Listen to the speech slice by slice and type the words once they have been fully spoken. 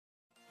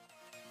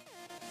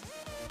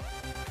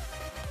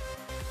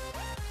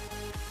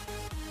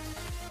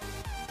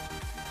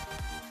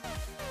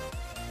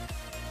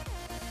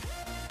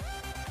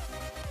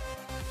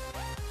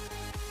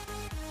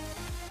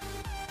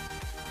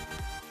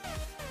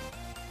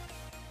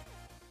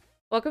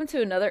Welcome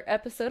to another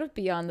episode of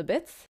Beyond the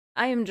Bits.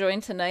 I am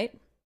joined tonight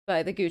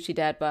by the Gucci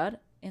Dad Bod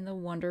and the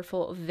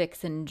wonderful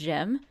Vixen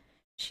Gem.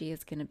 She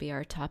is going to be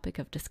our topic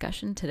of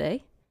discussion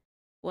today.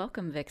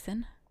 Welcome,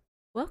 Vixen.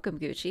 Welcome,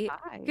 Gucci.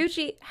 Hi.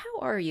 Gucci, how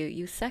are you,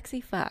 you sexy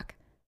fuck?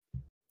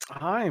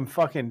 I'm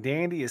fucking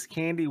dandy as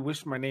candy.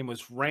 Wish my name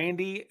was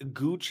Randy.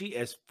 Gucci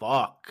as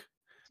fuck.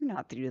 Do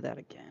not do that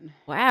again.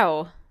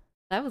 Wow,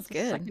 that was It's the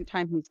good. second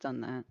time he's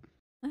done that.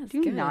 That's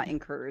Do good. not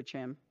encourage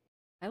him.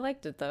 I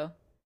liked it though.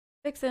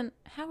 Vixen,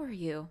 how are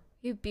you?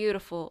 You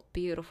beautiful,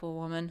 beautiful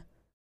woman.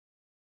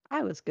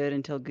 I was good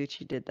until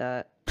Gucci did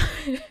that.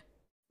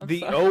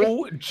 The sorry.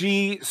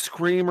 OG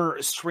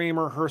screamer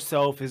streamer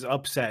herself is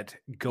upset.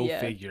 Go Yeah.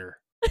 figure.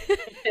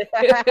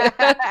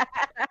 Gucci,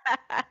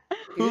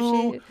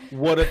 Who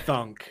would have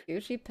thunk?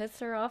 Gucci pissed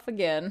her off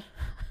again.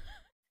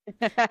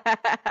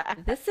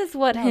 This is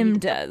what No, him he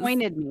does.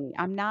 disappointed me.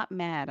 I'm not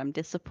mad. I'm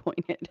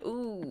disappointed.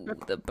 Ooh,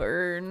 the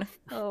burn.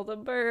 Oh, the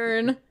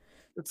burn.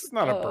 It's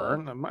not a Oh.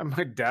 burn.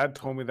 My dad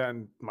told me that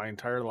in my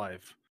entire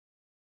life.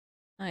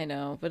 I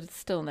know, but it's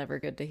still never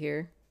good to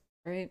hear,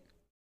 right?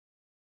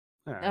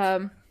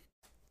 Yeah,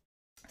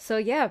 So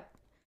yeah,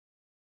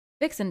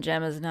 Vixen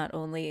Gem is not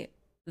only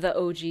the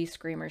OG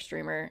screamer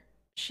streamer,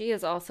 she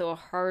is also a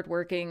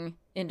hardworking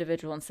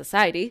individual in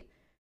society.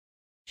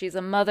 She's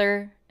a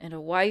mother and a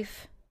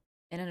wife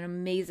and an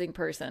amazing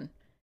person.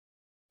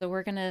 So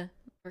we're gonna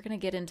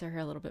get into her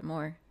a little bit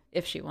more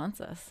if she wants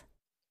us.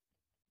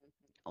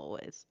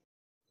 Always.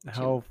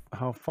 how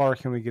far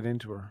can we get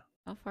into her?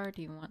 How far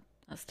do you want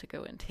us to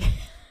go into?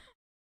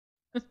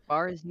 As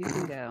far as you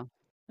can go.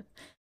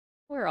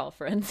 We're all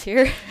friends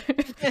here.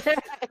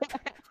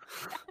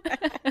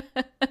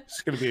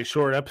 It's gonna be a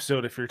short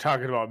episode if you're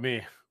talking about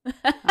me.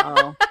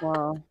 Oh,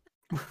 well,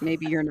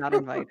 maybe you're not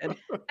invited.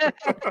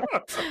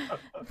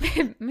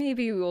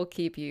 Maybe we'll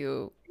keep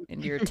you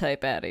and your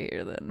type out of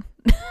here then.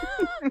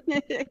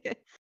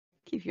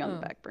 Keep you on Oh.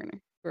 the back burner.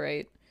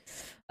 Right.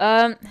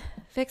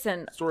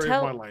 Vixen, Story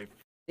tell... of my life.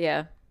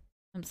 Yeah.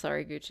 I'm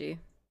sorry, Gucci.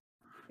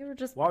 You were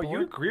just Wow, bored?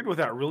 you agreed with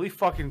that really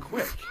fucking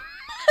quick.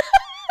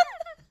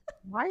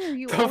 Why are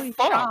you The always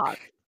fuck? shocked?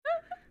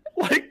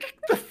 Like,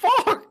 the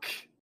fuck?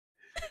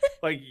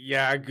 Like,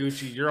 yeah,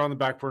 Gucci, you're on the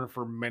back burner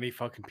for many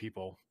fucking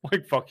people.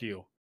 Like, fuck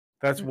you.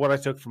 That's what I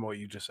took from what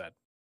you just said.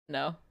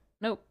 No.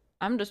 Nope.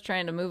 I'm just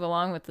trying to move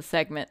along with the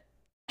segment.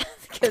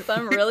 Because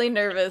I'm really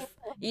nervous.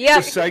 Yeah.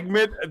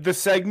 The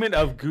segment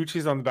of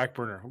Gucci's on the back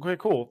burner. Okay,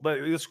 cool.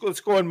 Let's go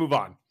ahead and move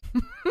on.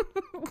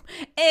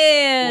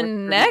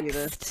 And We're gonna do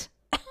next,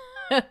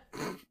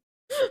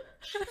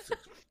 Jesus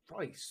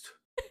Christ.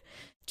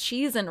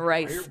 cheese and Why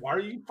rice. are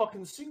you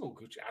fucking single,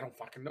 Gucci? I don't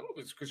fucking know.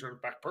 It's because you're on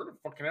the back burner.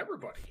 Fucking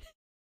everybody.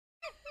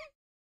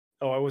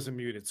 Oh, I wasn't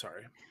muted.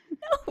 Sorry.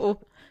 No.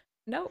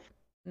 Nope.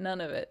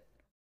 None of it.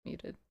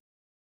 Muted.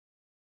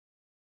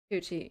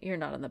 Gucci, you're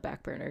not on the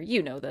back burner.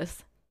 You know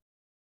this.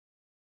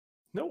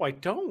 No, I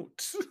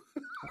don't.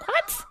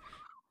 What?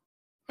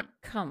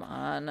 Come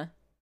on.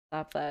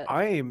 Stop that.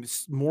 I am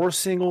more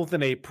single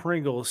than a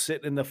Pringle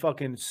sitting in the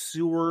fucking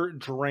sewer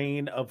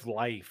drain of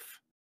life.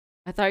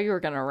 I thought you were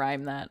gonna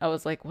rhyme that. I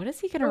was like, what is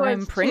he gonna I rhyme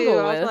was Pringle too.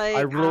 I was with? like,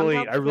 I really-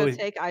 I'm about I to go really-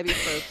 take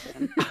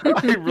ibuprofen.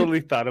 I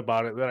really thought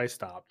about it, then I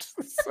stopped.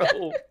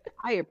 So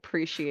I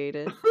appreciate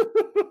it. I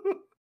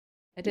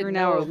You're didn't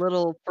now a know.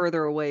 little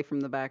further away from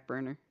the back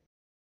burner.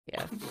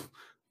 Yeah.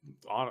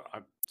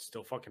 I'm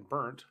still fucking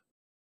burnt.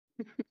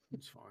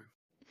 It's fine.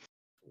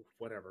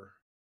 Whatever.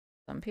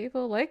 Some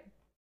people like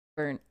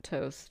burnt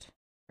toast,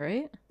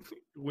 right?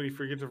 When you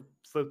forget to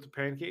flip the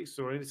pancakes,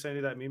 do I need to send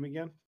you that meme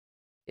again?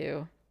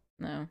 Ew.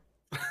 No.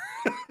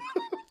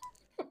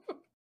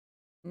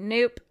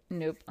 Nope.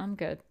 Nope. I'm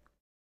good.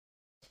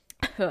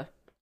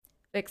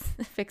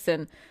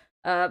 Vixen.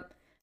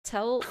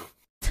 Tell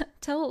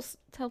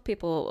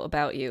people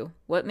about you.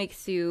 What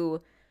makes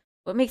you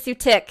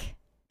tick?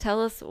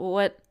 Tell us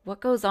what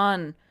goes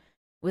on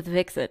with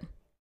Vixen.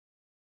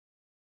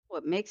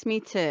 What makes me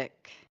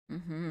tick?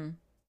 Mm-hmm.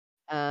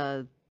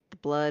 The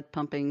blood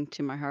pumping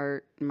to my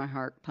heart, and my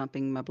heart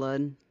pumping my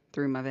blood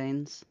through my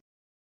veins.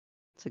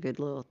 It's a good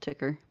little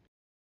ticker.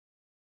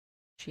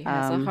 She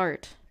has a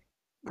heart.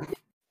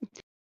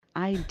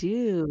 I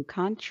do,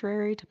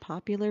 contrary to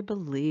popular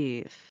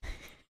belief.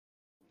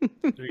 There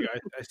you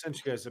go. I sent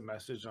you guys a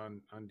message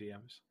on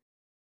DMs.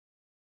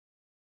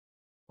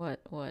 What?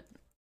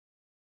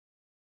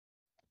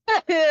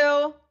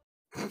 Ew.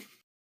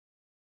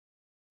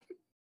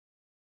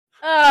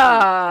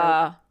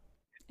 Ah.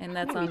 And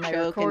that's Maybe on my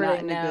joke and not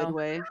recording in a now. good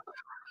way.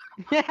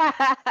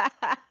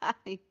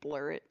 You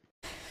blur it.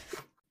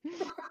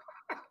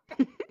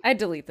 I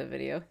delete the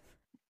video.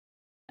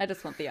 I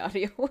just want the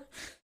audio. Oh,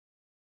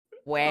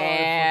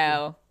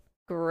 Wow.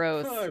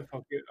 Gross.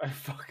 I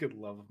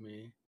fucking love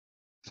me.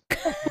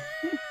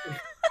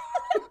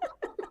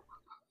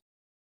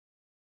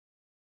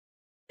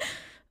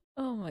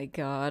 Oh my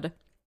god.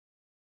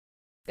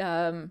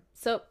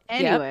 So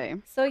Anyway, yep.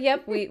 So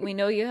yep, we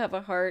know you have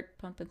a heart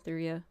pumping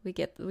through you. We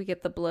get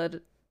the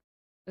blood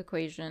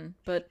equation,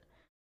 but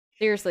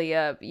seriously,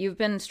 you've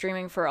been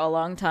streaming for a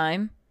long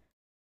time.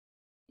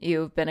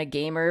 You've been a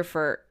gamer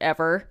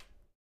forever.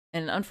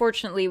 And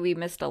unfortunately, we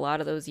missed a lot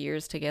of those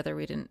years together.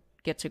 We didn't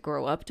get to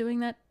grow up doing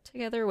that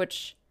together,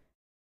 which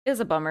is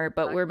a bummer,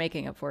 but we're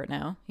making up for it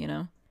now, you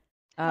know?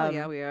 Oh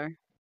yeah, we are.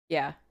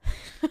 Yeah.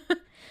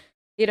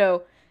 You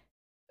know,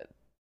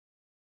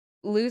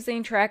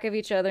 losing track of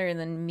each other and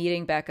then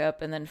meeting back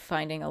up and then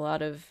finding a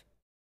lot of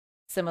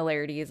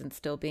similarities and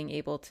still being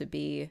able to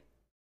be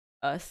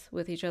us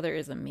with each other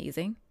is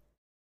amazing.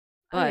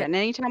 Oh yeah, But and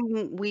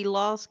anytime we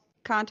lost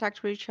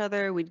contact with each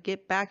other, we'd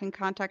get back in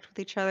contact with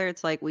each other.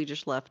 It's like we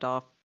just left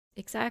off.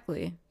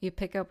 exactly, you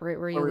pick up right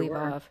where you Where we leave were.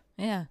 off.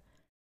 Yeah.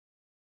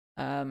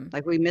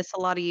 Like we miss a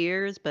lot of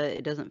years, but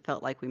it doesn't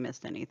felt like we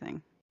missed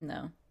anything.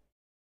 No.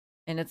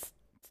 And it's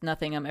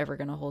nothing I'm ever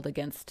gonna hold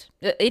against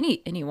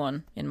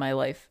anyone in my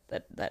life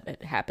that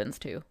it happens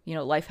to. You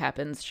know, life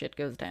happens, shit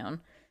goes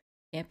down.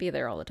 Can't be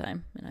there all the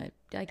time, and I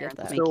get Parents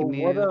that. make So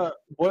you what move.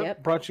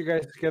 what brought you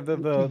guys together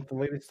the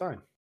latest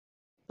time?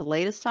 The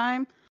latest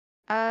time,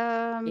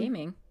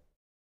 Gaming.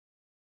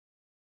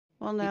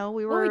 well, no,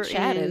 we Well, we were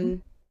chatted.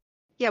 in.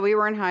 Yeah, we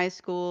were in high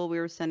school. We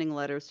were sending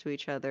letters to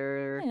each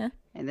other, Yeah.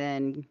 and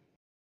then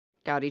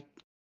got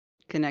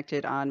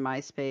connected on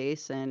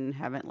MySpace and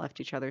haven't left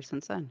each other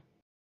since then.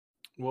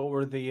 What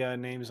were the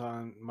names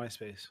on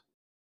MySpace?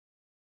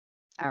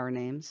 Our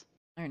names.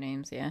 Our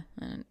names, yeah.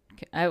 And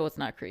I was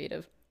not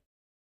creative.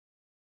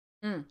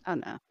 Oh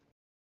no.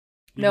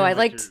 You No, mean I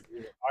like liked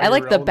your I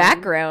liked the IRL name?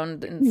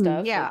 background and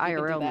stuff. Yeah, like you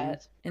could do IRL that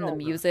names. in the Oh,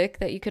 okay. music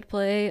that you could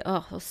play.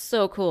 Oh, it was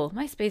so cool.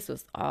 MySpace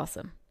was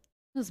awesome.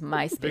 It was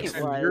MySpace.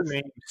 Vixen, your was.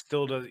 name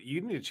still does. You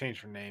need to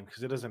change your name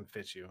because it doesn't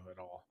fit you at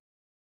all.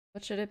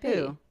 What should it be?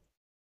 Who?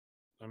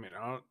 I mean,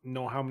 I don't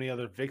know how many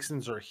other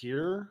Vixens are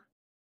here,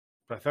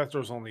 but I thought there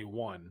was only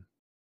one.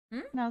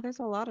 No, there's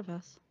a lot of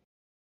us.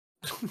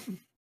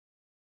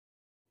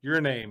 Your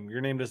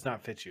name does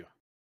not fit you.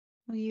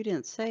 Well, you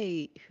didn't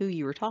say who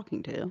you were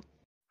talking to.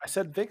 I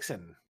said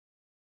Vixen,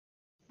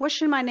 What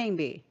should my name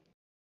be?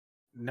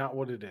 not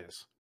what it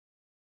is.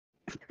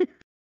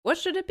 What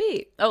should it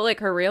be? Oh, like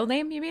her real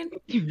name, you mean?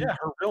 Yeah,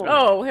 her real name.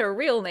 Oh, her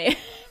real name.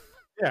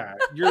 Yeah,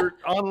 your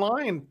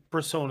online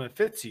persona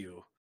fits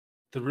you.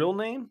 The real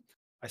name,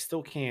 I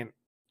still can't.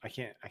 I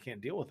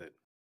can't deal with it.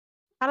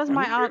 How does I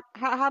my need your-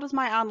 how does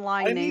my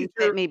online I name need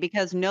fit your- me?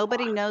 Because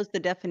nobody knows the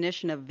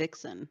definition of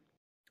vixen,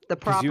 the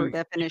 'Cause proper you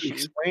definition.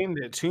 explained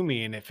it to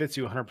me, and it fits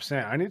you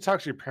 100%. I need to talk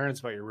to your parents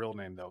about your real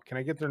name, though. Can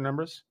I get their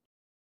numbers?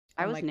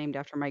 I Oh was my- named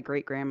after my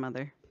great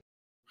grandmother.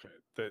 Okay,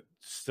 that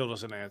still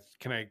doesn't answer.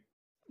 Can I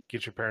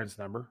get your parents'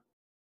 number?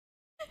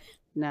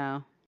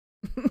 No.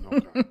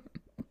 Okay.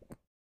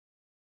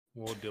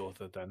 We'll deal with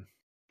it then.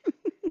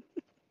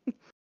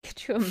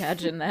 Could you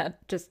imagine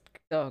that? Just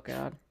oh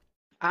god.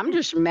 I'm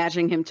just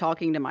imagining him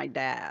talking to my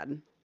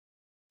dad.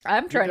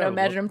 I'm trying to gotta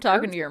imagine look- him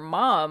talking to your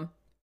mom.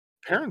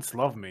 Parents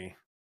love me.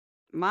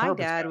 My 100%.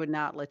 dad would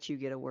not let you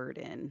get a word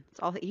in. It's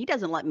all, he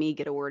doesn't let me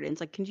get a word in.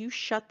 It's like, can you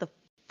shut the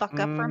fuck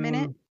up for a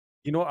minute?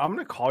 You know what? I'm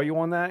gonna call you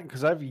on that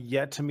because I've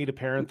yet to meet a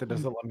parent that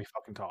doesn't let me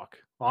fucking talk.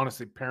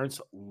 Honestly, parents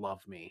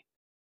love me.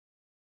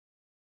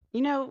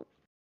 You know,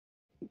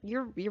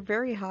 you're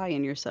very high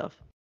in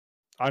yourself.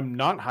 I'm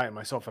not high on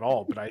myself at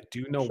all, but I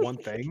do know one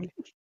thing,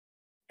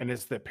 and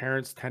it's that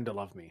parents tend to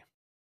love me.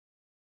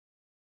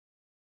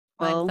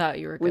 Well, I thought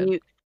you were when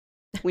good.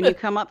 when you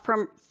come up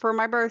for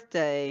my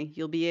birthday,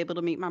 you'll be able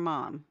to meet my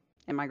mom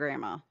and my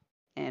grandma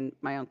and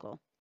my uncle.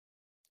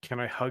 Can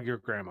I hug your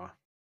grandma?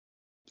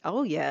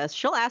 Oh yes,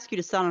 she'll ask you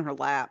to sit on her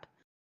lap.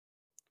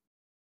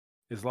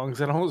 As long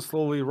as I don't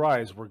slowly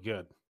rise, we're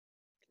good.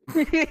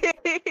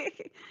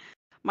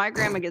 My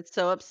grandma gets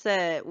so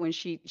upset when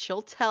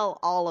she'll tell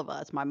all of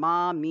us, my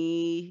mom,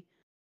 me,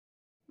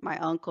 my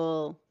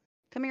uncle,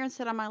 come here and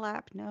sit on my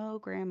lap. No,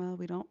 grandma,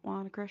 we don't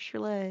want to crush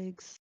your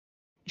legs.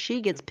 She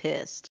gets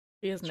pissed.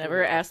 She has It's never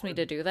really asked me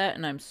awkward. to do that,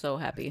 and I'm so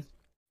happy.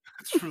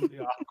 It's really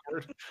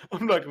awkward.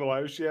 I'm not gonna lie.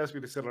 If she asked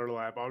me to sit on her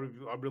lap, I'm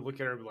gonna look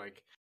at her and be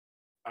like,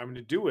 I'm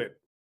gonna do it,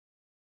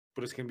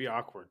 but it's gonna be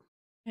awkward.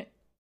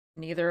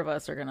 Neither of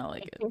us are gonna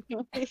like it.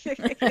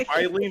 If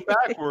I lean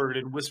backward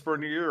and whisper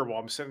in your ear while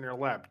I'm sitting in your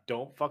lap,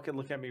 don't fucking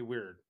look at me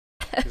weird.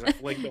 Because I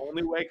feel like the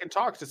only way I can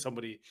talk to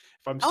somebody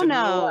if I'm Oh sitting in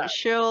your no, lap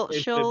she'll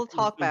is she'll to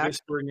talk back.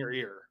 whisper in your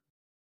ear.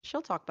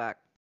 She'll talk back.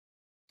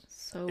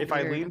 So If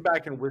weird. I lean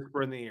back and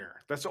whisper in the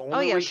ear, that's the only Oh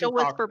way yeah, you she'll can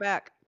talk. whisper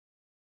back.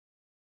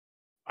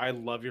 I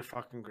love your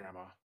fucking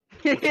grandma.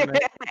 can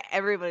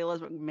Everybody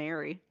loves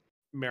Mary.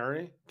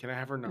 Mary, can I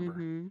have her number?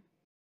 Mm-hmm.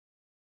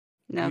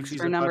 No, because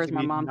Gucci's her about number to is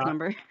my be mom's not-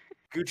 number.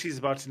 Gucci's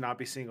about to not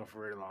be single for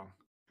very long.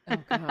 Oh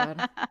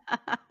god.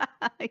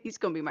 He's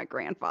gonna be my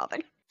grandfather.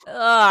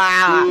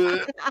 Ah.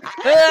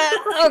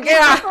 Oh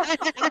god.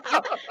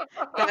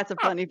 That's a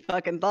funny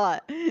fucking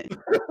thought.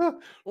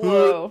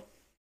 Whoa.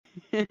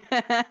 Do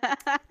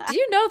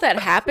you know that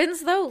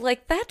happens though?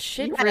 Like that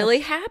shit Yes. really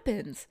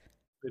happens.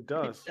 It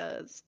does. It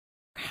does.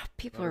 God,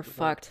 people are 100%.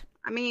 fucked.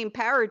 I mean,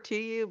 power to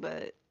you,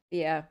 but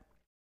Yeah,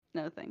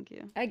 no, thank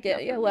you. I get.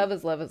 Not Yeah, for me. love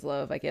is love is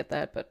love. I get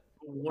that, but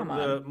One Come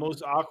of the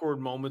most awkward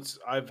moments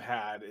I've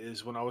had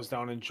is when I was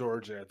down in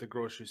Georgia at the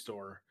grocery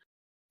store,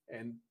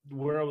 And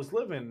where I was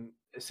living,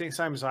 St.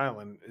 Simon's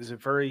Island is a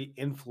very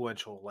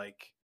influential,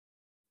 like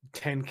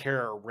 10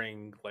 carat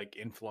ring, like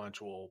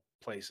influential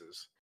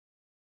places.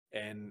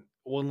 And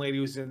one lady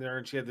was in there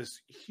and she had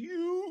this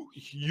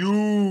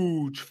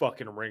huge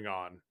fucking ring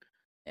on.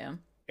 Yeah.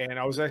 And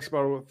I was asking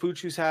about what food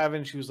she was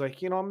having. She was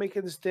like, I'm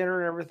making this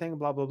dinner and everything,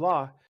 blah, blah,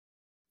 blah.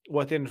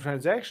 Within the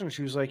transaction,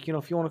 she was like,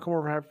 if you want to come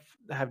over and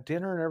have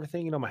dinner and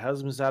everything, my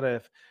husband's out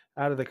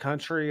of the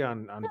country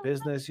on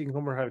business. You can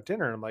come over and have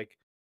dinner. And I'm like,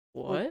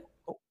 What?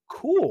 oh,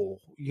 cool.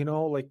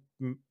 Like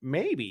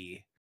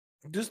maybe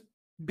just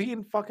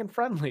being fucking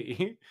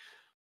friendly.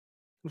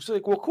 She's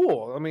like, well,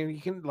 cool. I mean,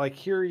 you can like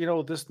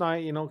here, this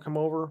night, come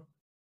over. I'm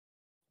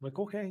like,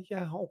 okay,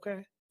 yeah,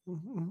 okay,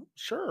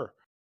 sure.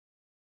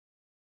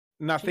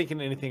 Not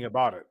thinking anything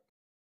about it.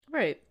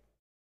 Right.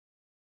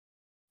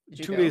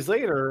 2 days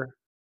later,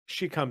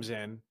 she comes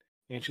in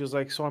and she was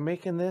like, so I'm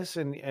making this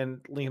and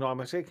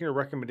I'm taking your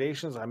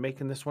recommendations. I'm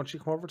making this once you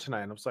come over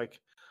tonight. And I was like,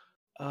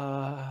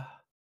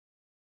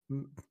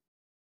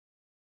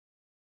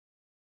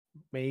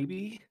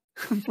 maybe.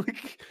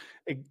 Like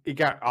it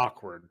got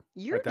awkward.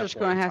 You're just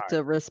going to have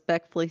to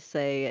respectfully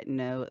say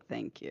no,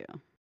 thank you.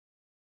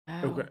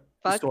 Wow. Okay.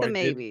 Fuck the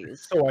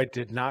maybes. So I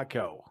did not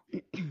go.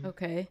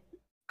 Okay.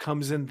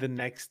 Comes in the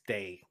next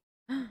day.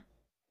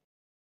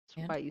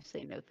 That's why you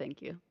say no,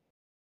 thank you.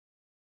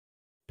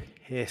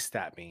 Pissed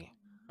at me.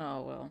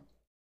 Oh, well.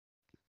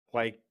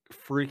 Like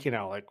freaking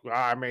out. Like,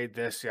 I made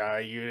this.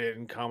 You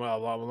didn't come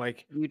up. I'm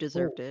like, you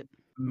deserved it.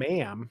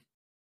 Ma'am,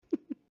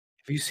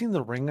 have you seen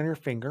the ring on your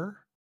finger?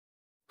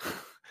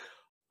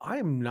 I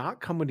am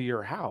not coming to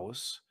your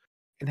house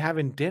and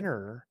having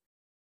dinner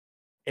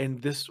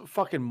in this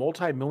fucking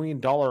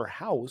multi-million-dollar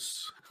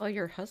house. Well,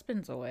 your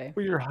husband's away.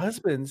 Where your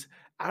husband's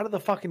out of the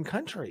fucking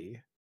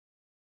country.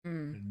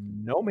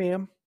 No,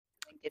 ma'am.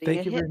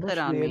 Thank you very much for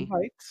the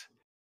invite.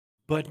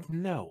 But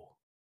no.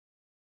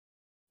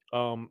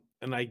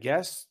 And I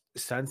guess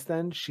since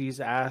then she's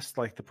asked,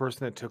 like the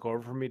person that took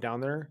over from me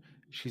down there,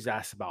 she's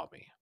asked about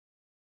me.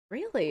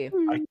 Really?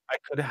 I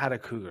could have had a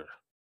cougar.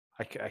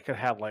 I could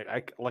have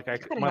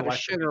my life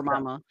sugar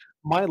mama.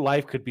 My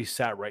life could be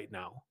set right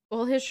now.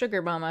 Well, his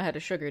sugar mama had a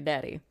sugar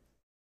daddy.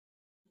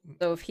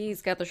 So if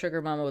he's got the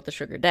sugar mama with the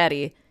sugar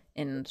daddy,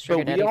 and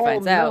sugar daddy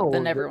finds out,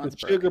 then everyone's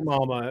broke. Sugar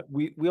mama.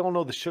 We all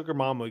know the sugar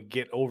mama would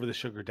get over the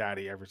sugar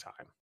daddy every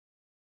time.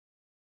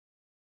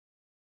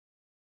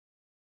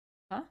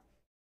 Huh?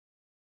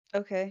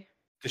 Okay.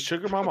 The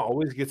sugar mama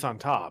always gets on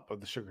top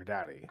of the sugar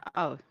daddy.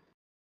 Oh.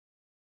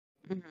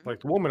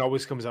 Like the woman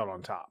always comes out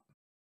on top.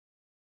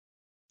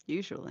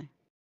 Usually.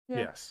 Yeah.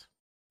 Yes.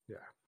 Yeah.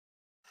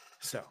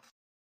 So,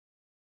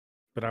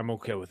 but I'm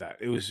okay with that.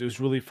 It was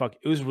really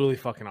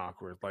fucking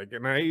awkward. Like,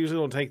 and I usually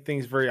don't take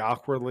things very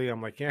awkwardly.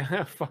 I'm like,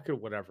 yeah, fuck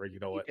it, whatever. You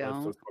know what? Let's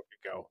fucking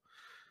go.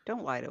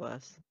 Don't lie to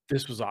us.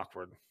 This was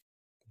awkward.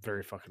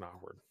 Very fucking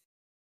awkward.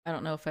 I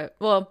don't know if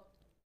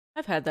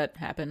I've had that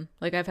happen.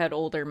 Like, I've had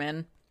older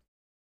men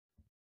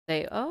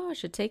say, oh, I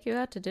should take you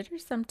out to dinner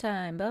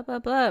sometime, blah, blah,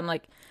 blah. I'm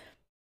like,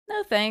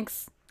 no,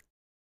 thanks.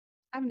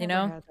 I've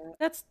never had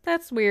that.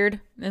 That's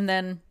weird. And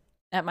then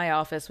at my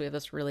office, we have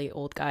this really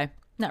old guy.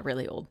 Not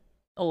really old.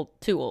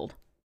 Too old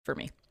for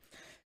me.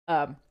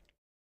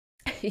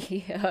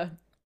 He,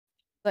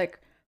 like,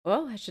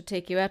 well, I should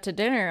take you out to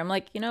dinner. I'm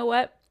like, you know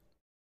what?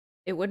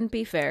 It wouldn't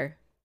be fair.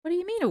 What do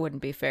you mean it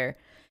wouldn't be fair?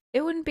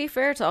 It wouldn't be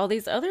fair to all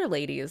these other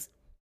ladies.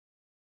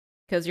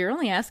 Because you're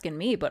only asking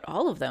me, but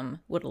all of them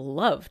would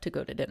love to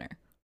go to dinner.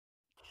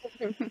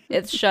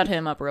 It's shut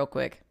him up real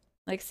quick.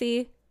 Like, see,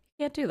 you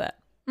can't do that.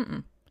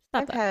 Stop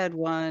I've that. had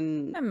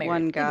one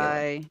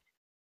guy,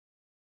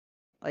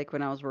 like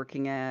when I was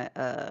working at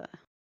a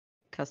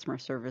customer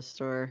service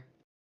store.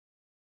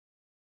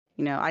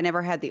 I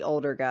never had the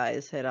older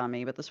guys hit on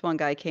me, but this one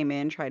guy came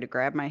in, tried to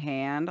grab my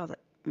hand. I was like,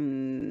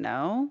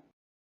 no.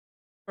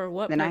 For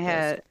what Then purpose? I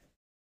had...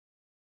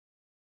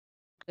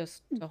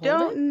 Just to hold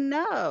Don't it?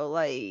 know.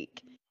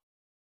 Like,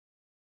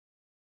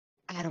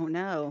 I don't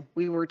know.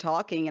 We were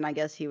talking, and I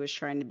guess he was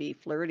trying to be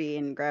flirty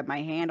and grab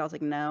my hand. I was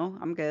like, no,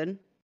 I'm good.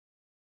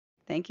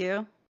 Thank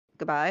you.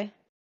 Goodbye.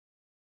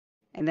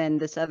 And then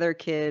this other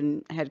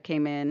kid had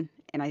came in,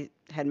 and I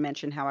had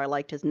mentioned how I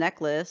liked his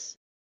necklace.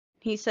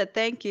 He said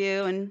thank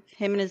you, and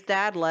him and his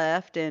dad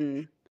left,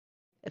 and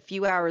a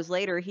few hours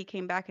later, he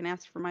came back and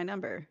asked for my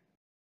number.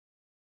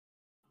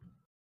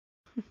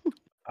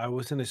 I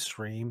was in a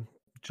stream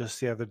just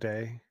the other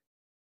day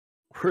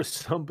where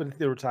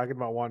they were talking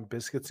about wanting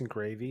biscuits and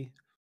gravy.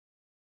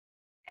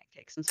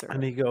 Pancakes and syrup.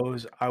 And he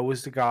goes, I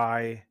was the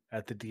guy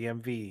at the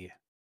DMV.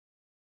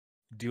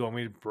 Do you want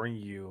me to bring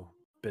you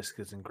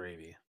biscuits and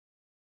gravy?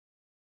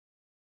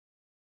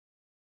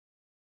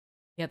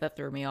 Yeah, that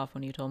threw me off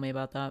when you told me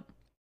about that.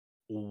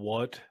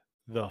 What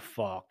the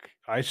fuck?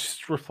 I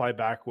just replied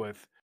back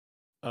with,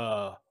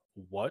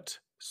 what?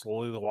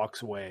 Slowly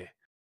walks away.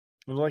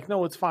 I was like,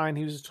 no, it's fine.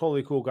 He was a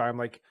totally cool guy. I'm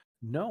like,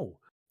 no,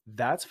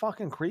 that's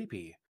fucking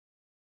creepy.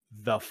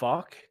 The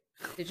fuck?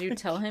 Did you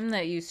tell him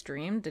that you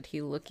streamed? Did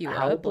he look you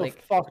How up? the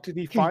fuck did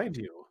he find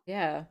you?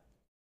 Yeah.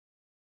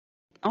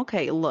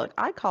 Okay, look,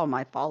 I call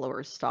my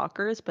followers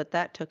stalkers, but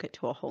that took it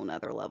to a whole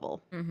nother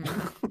level. Mm-hmm.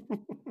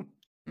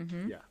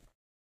 Mm-hmm. Yeah.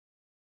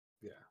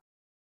 Yeah.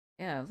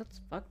 Yeah, that's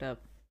fucked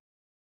up.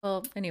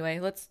 Well, anyway,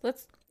 let's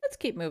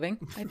keep moving,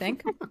 I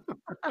think.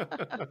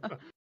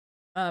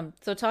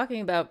 So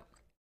talking about,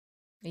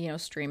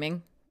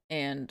 streaming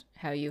and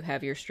how you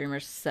have your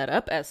streamers set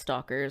up as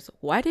stalkers,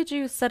 why did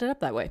you set it up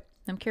that way?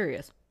 I'm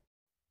curious.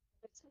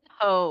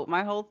 Oh,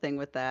 my whole thing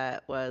with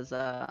that was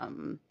a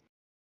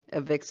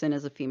vixen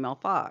is a female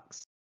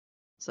fox.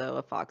 So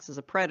a fox is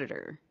a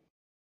predator.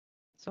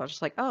 So I was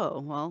just like, oh,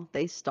 well,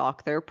 they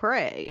stalk their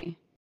prey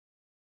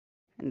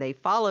and they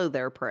follow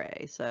their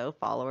prey. So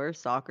follower,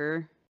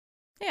 stalker.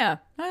 Yeah,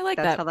 I like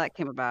That's that. how that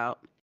came about.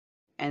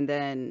 And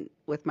then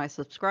with my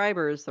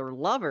subscribers, they're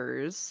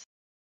lovers.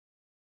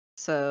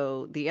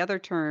 So the other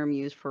term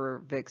used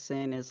for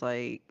vixen is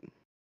like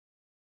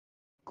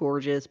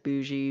gorgeous,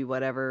 bougie,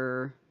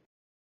 whatever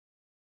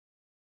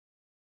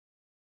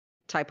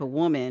type of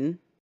woman.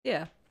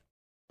 Yeah.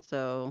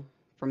 So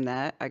from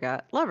that, I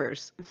got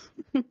lovers.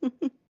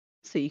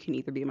 So you can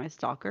either be my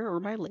stalker or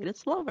my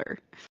latest lover.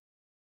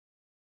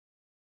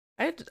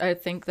 I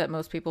think that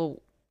most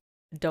people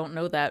don't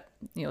know that,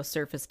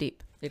 surface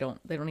deep. They don't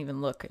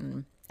even look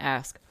and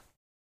ask.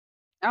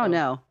 Oh So,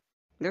 no,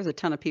 there's a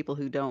ton of people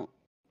who don't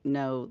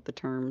know the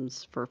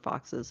terms for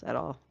foxes at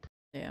all.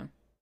 yeah.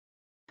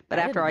 But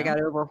I after didn't I know.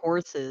 got over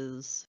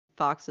horses,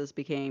 foxes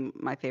became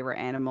my favorite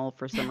animal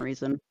for some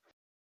reason.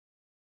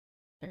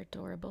 They're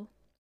adorable.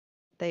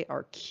 They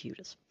are cute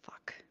as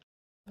fuck.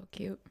 So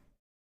cute.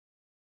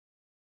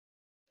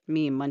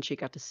 Me and Munchie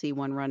got to see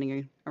one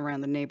running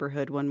around the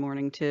neighborhood one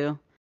morning too.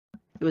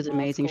 It was Oh, that's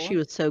amazing. She cool.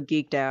 was so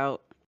geeked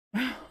out.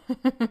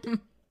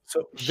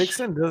 So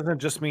vixen doesn't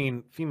just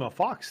mean female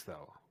fox,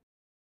 though.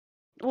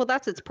 Well,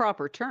 that's its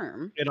proper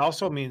term. It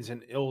also means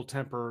an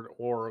ill-tempered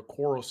or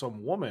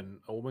quarrelsome woman,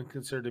 a woman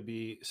considered to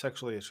be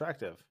sexually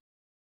attractive.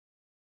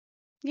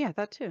 Yeah,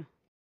 that too.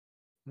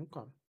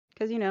 Okay.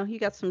 Because, you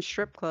got some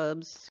strip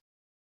clubs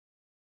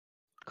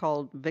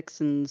called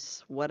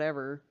Vixens,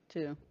 whatever,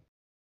 too.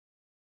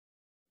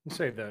 You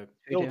say the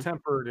Who do?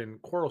 ill-tempered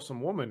and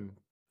quarrelsome woman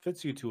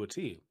fits you to a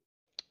T.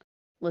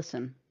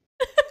 Listen,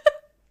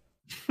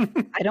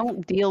 I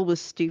don't deal with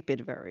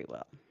stupid very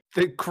well.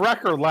 The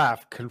cracker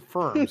laugh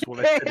confirms what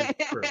I said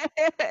is true.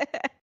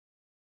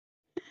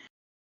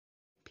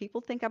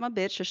 People think I'm a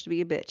bitch just to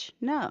be a bitch.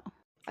 No,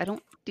 I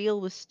don't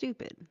deal with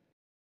stupid.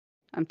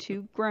 I'm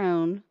too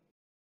grown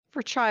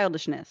for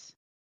childishness.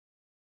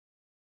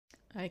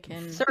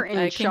 Certain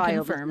I can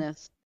confirm.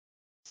 childishness.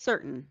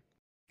 Certain.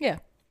 Yeah.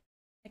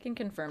 I can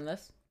confirm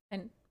this.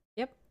 And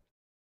yep.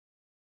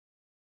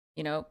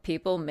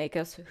 People make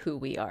us who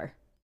we are.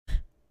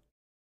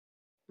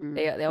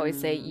 They always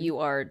say Mhm. you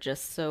are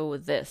just so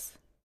this.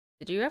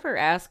 Did you ever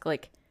ask to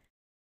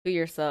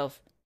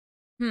yourself,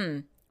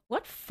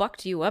 what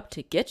fucked you up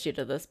to get you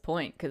to this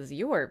point? Because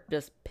you are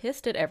just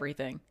pissed at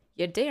everything.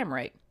 You're damn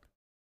right.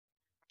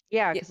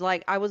 Yeah, Yeah. because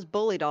I was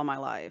bullied all my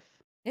life.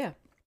 Yeah.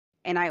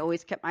 And I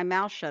always kept my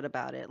mouth shut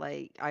about it.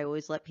 I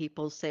always let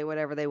people say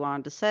whatever they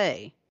wanted to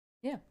say.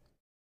 Yeah.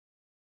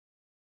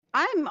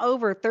 I'm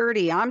over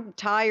 30. I'm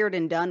tired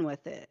and done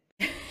with it.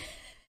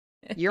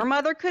 Your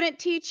mother couldn't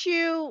teach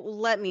you.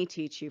 Let me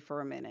teach you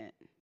for a minute.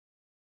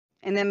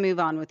 And then move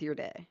on with your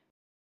day.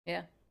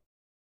 Yeah.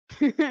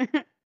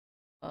 I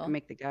Well,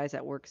 make the guys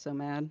at work so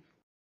mad.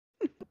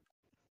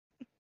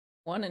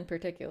 one in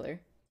particular.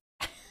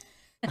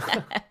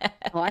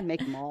 Well, I make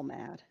them all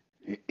mad.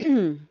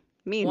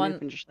 Me and One-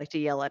 Newton just like to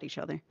yell at each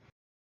other.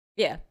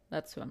 Yeah,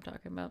 that's who I'm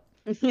talking about.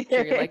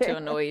 Sure, you like to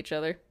annoy each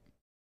other.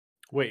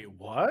 Wait,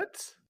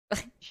 what?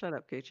 Shut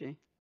up, Gucci.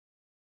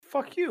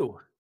 Fuck you.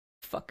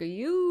 Fuck are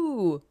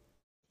you?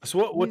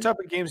 So what type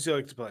of games do you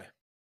like to play?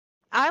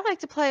 I like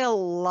to play a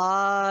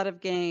lot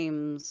of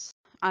games.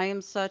 I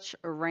am such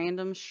a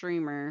random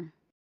streamer,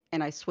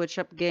 and I switch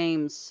up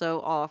games so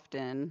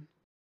often.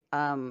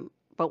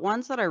 But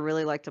ones that I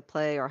really like to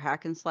play are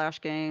hack and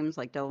slash games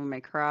like Devil May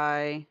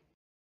Cry.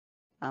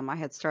 I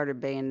had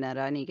started Bayonetta.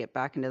 I need to get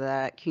back into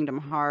that. Kingdom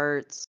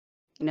Hearts.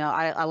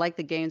 I like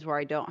the games where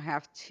I don't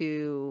have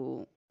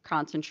to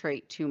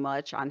concentrate too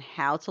much on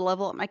how to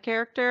level up my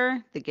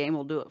character. The game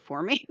will do it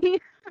for me.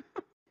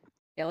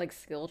 Yeah, like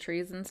skill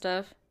trees and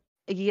stuff.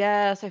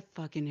 Yes, I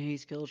fucking hate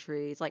skill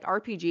trees. Like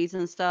RPGs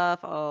and stuff.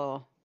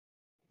 Oh,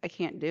 I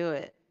can't do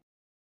it.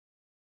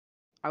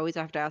 I always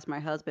have to ask my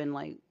husband,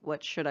 like,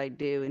 what should I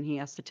do? And he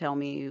has to tell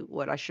me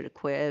what I should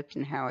equip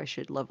and how I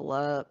should level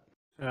up.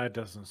 That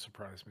doesn't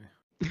surprise me.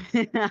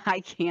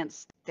 I can't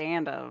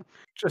stand them.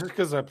 Just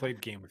because I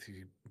played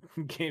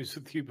games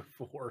with you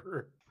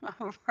before.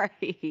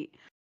 Right.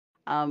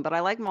 But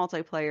I like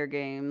multiplayer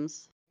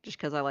games just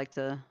because I like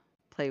to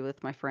play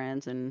with my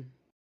friends and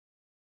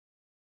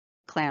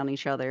clown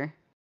each other.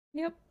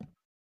 Yep.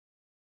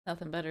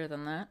 Nothing better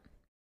than that.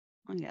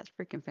 Oh yeah, it's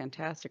freaking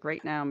fantastic.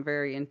 Right now I'm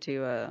very into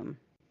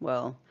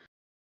the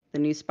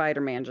new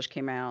Spider-Man just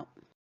came out.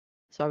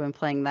 So I've been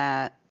playing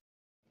that.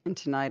 And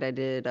tonight I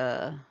did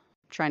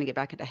trying to get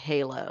back into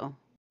Halo.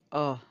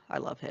 Oh, I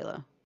love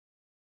Halo.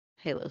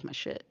 Halo's my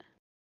shit.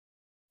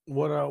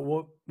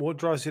 What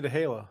draws you to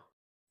Halo?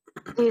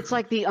 It's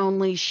like the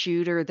only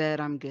shooter that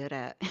I'm good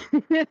at.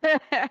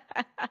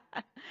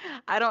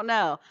 I don't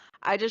know.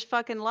 I just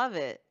fucking love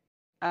it.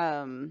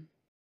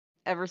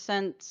 Ever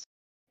since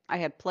I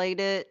had played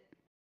it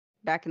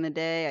back in the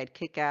day, I'd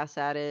kick ass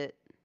at it,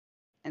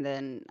 and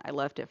then I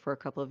left it for a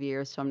couple of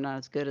years, so I'm not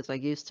as good as I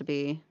used to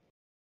be.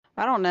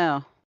 I don't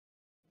know.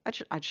 I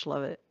just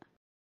love it.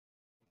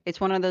 It's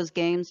one of those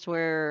games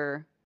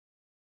where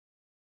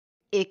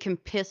it can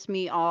piss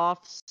me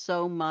off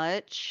so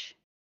much,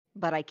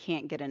 but I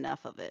can't get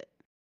enough of it.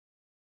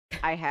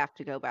 I have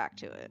to go back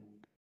to it.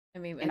 I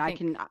mean, And I I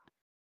think can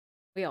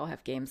we all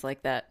have games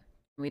like that.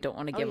 We don't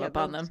want to give yeah, up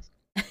on them.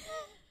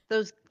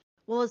 those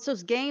well, it's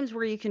those games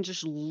where you can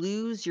just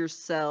lose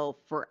yourself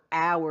for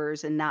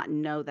hours and not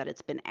know that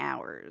it's been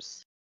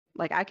hours.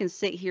 Like I can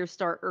sit here,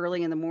 start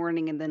early in the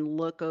morning, and then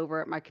look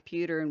over at my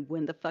computer, and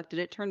when the fuck did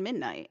it turn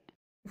midnight?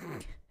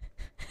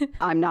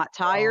 I'm not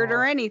tired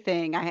or Oh,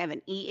 anything. I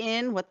haven't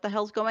eaten. What the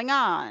hell's going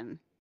on?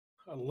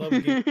 I love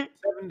games.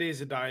 7 Days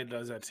to Die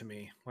does that to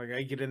me. Like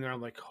I get in there,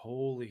 I'm like,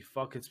 holy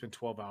fuck, it's been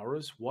 12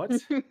 hours. What?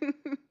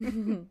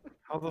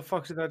 How the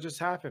fuck did that just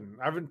happen?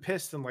 I've been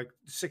pissed in like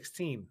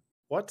 16.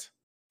 What?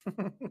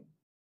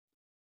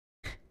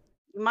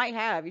 You might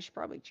have. You should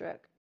probably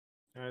check.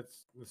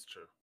 That's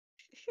true.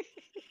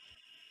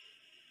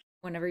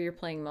 Whenever you're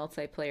playing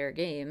multiplayer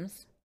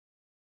games,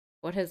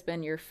 what has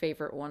been your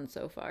favorite one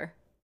so far?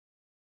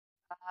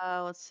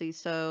 Let's see.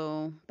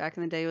 So back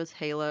in the day it was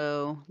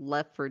Halo.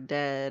 Left 4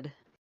 Dead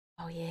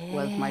Oh yeah.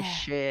 was my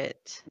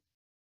shit.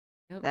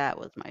 Yep. That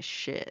was my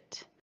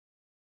shit.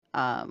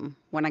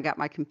 When I got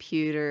my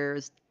computer, it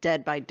was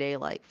Dead by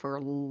Daylight for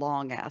a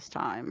long ass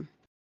time.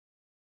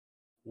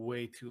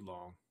 Way too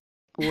long.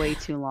 Way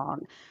too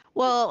long.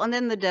 Well, and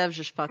then the devs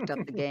just fucked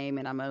up the game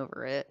and I'm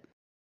over it.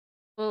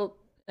 Well,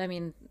 I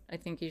mean, I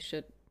think you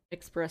should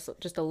express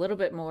just a little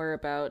bit more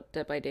about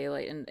Dead by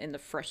Daylight and the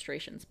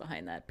frustrations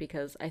behind that,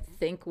 because I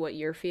think what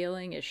you're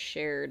feeling is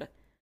shared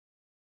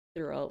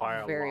through By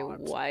a a very lot.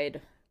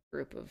 wide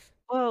group of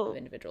Well,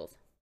 individuals.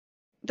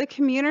 the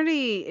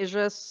community is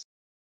just,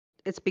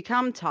 it's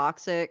become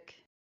toxic.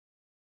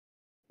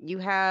 You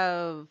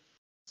have,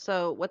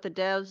 so what the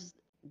devs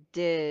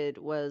did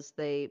was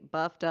they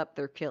buffed up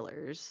their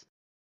killers,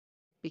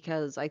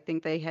 because I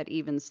think they had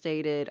even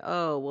stated,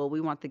 oh, well,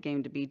 we want the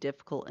game to be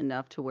difficult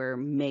enough to where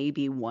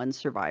maybe one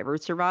survivor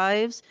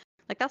survives.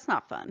 Like, that's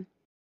not fun.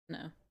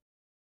 No.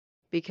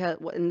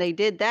 And they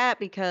did that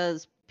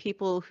because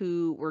people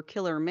who were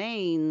killer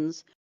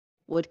mains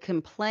would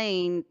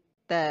complain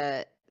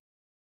that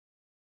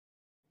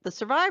the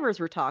survivors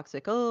were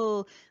toxic.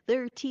 Oh,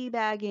 they're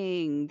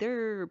teabagging,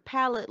 they're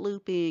pallet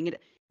looping.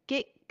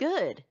 Get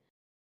good.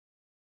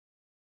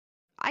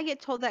 I get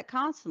told that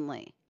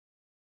constantly.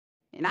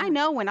 And I Yeah.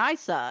 know when I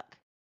suck.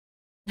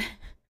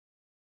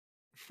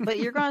 But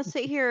you're going to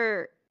sit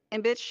here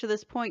and bitch to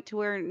this point to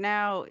where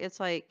now it's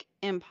like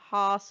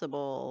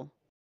impossible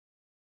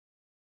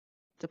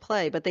to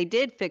play. But they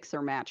did fix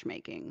their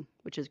matchmaking,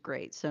 which is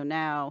great. So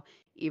now,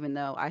 even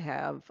though I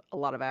have a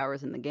lot of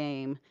hours in the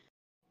game,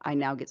 I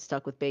now get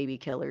stuck with baby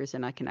killers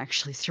and I can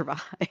actually survive.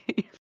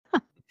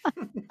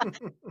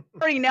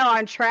 Already know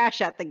I'm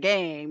trash at the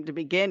game to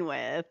begin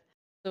with.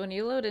 So when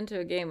you load into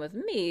a game with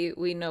me,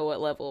 we know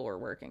what level we're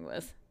working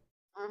with.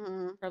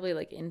 Mm-hmm. Probably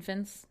like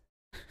infants.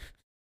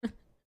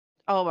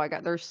 Oh my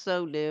god, they're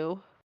so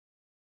new.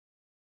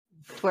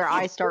 To where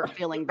I start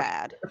feeling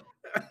bad.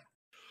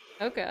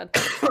 Oh god.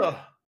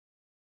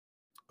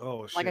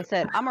 Oh shit. Like I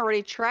said, I'm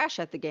already trash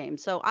at the game,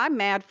 so I'm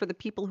mad for the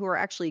people who are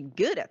actually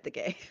good at the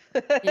game.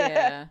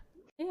 Yeah.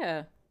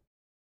 Yeah.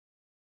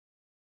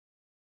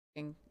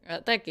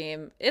 That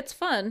game, it's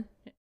fun,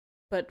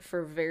 but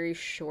for very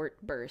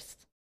short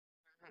bursts.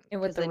 And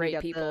with 'Cause the then right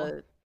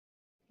people.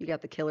 You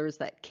got the killers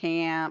that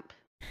camp,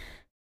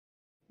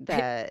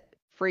 that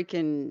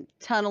freaking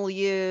tunnel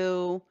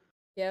you,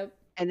 Yep.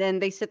 and then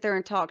they sit there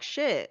and talk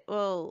shit.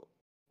 Well,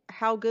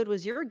 how good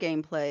was your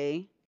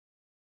gameplay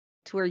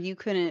to where you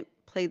couldn't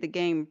play the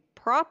game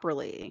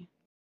properly?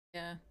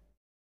 Yeah.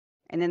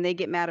 And then they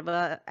get mad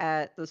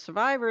at the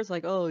survivors,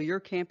 like, oh, you're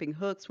camping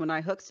hooks when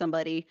I hook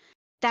somebody.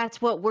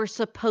 That's what we're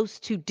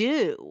supposed to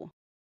do.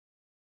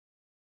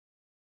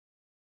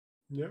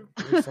 Yeah,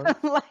 makes sense.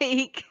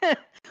 Like,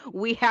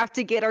 we have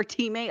to get our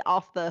teammate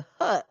off the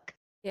hook.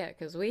 Yeah,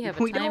 because we have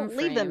a We time don't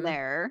leave them frame.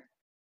 there.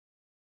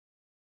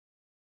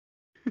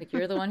 Like,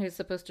 you're the one who's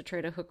supposed to try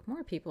to hook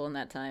more people in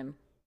that time.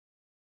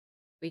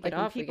 We get Like,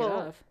 when off, we get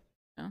off.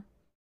 No?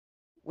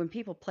 When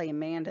people play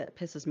Amanda, it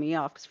pisses me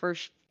off because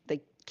first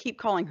they keep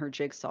calling her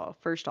Jigsaw.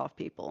 First off,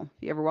 people,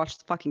 if you ever watch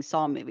the fucking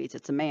Saw movies,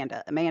 it's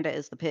Amanda. Amanda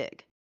is the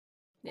pig.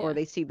 Yeah. Or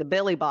they see the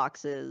Billy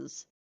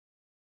boxes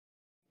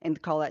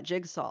and call that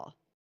Jigsaw.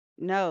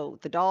 No,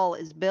 the doll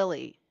is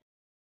Billy.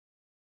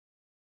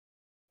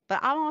 But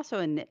I'm also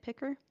a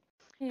nitpicker.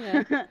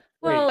 Yeah. Wait,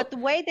 Well, But the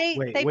way they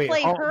wait, play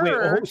oh, wait,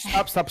 her. oh,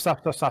 stop.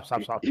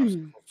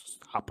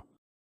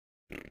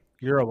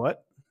 You're a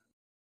what?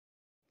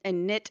 A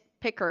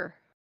nitpicker.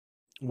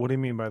 What do you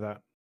mean by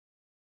that?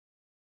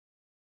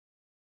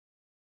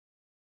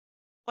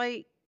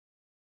 Like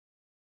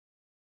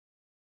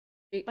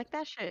She- like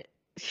that shit.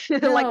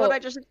 Like what No, I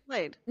just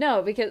explained.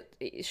 no, because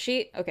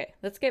okay,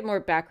 let's get more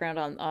background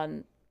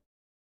on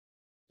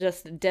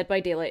just Dead by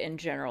Daylight in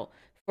general.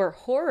 For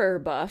horror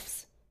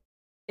buffs,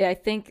 I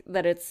think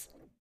that it's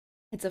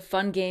a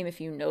fun game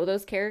if you know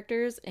those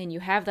characters and you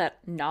have that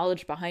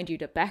knowledge behind you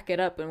to back it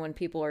up, and when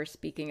people are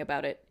speaking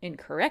about it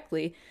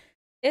incorrectly,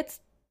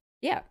 it's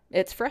yeah,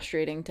 it's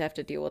frustrating to have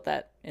to deal with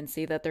that and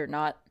see that they're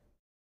not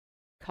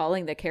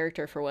calling the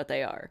character for what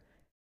they are.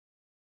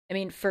 I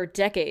mean, for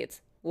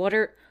decades, what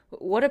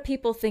do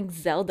people think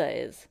Zelda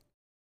is?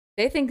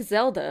 They think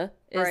Zelda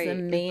is the Right, is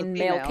the main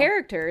male female.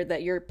 character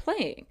that you're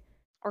playing.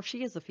 Or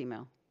she is a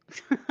female.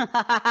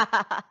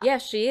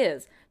 Yes, she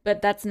is,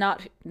 but that's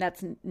not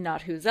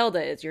who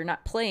Zelda is. You're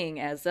not playing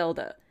as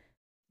Zelda.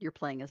 You're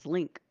playing as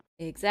Link.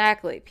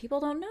 Exactly. People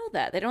don't know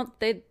that. They don't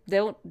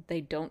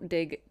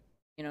dig,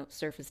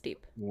 surface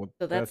deep. Well,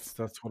 So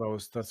that's what I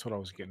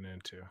was getting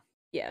into.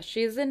 yeah,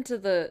 she's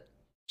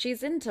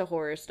into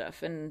horror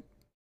stuff, and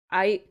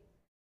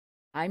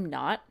I'm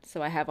not,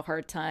 so I have a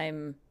hard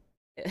time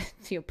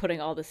putting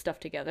all this stuff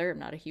together. I'm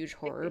not a huge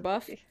horror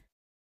buff,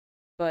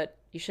 but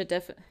you should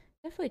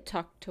definitely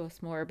talk to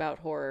us more about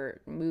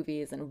horror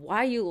movies and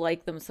why you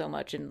like them so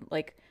much, and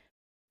like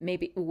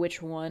maybe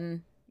which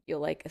one you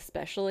like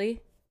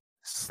especially.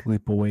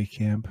 Sleepaway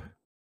Camp.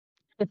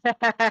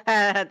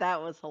 That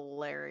was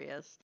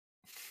hilarious.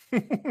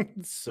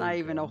 It's so Not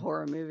even a good.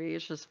 horror movie.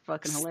 It's just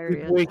fucking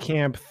hilarious. Sleepaway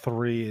Camp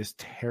 3 is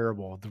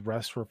terrible. The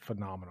rest were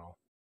phenomenal.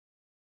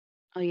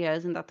 Oh yeah,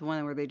 isn't that the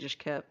one where they just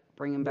kept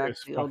bringing back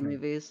It's the old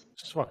movies?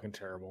 fucking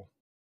terrible.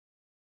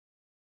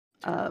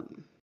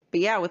 But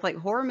yeah, with like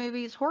horror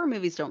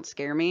movies don't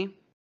scare me.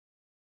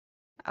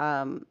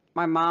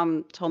 My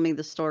mom told me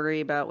the story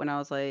about when I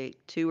was like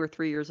 2 or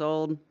 3 years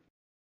old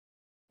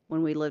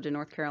when we lived in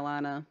North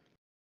Carolina.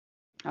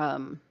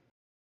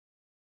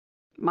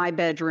 My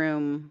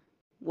bedroom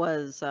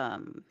was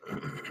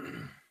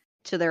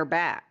to their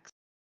backs,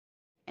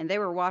 and they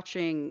were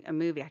watching a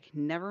movie. I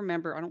can never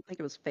remember. I don't think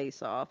it was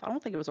Face Off. I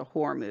don't think it was a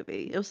horror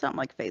movie. It was something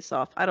like Face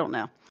Off. I don't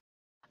know.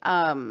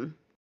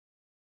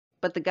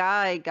 But the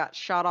guy got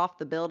shot off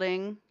the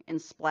building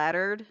and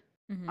splattered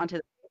Mhm. onto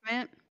the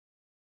pavement,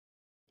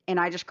 and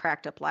I just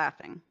cracked up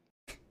laughing.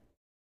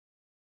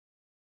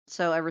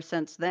 So ever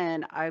since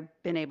then, I've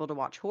been able to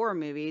watch horror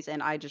movies,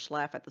 and I just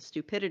laugh at the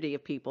stupidity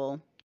of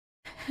people.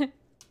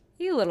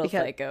 You little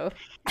Because psycho.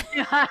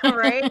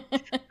 right?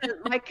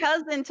 My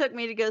cousin took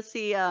me to go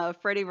see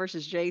Freddy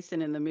versus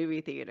Jason in the movie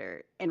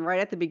theater, and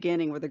right at the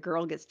beginning, where the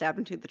girl gets stabbed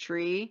into the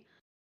tree,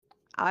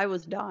 I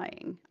was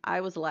dying.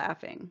 I was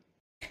laughing.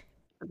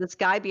 But this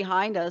guy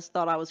behind us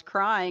thought I was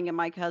crying, and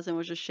my cousin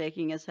was just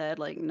shaking his head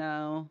like,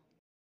 "No,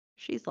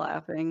 she's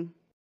laughing."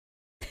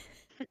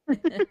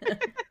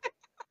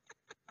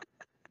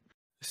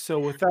 So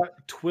with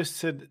that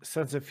twisted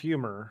sense of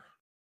humor,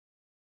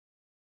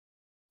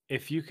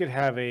 if you could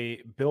have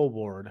a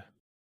billboard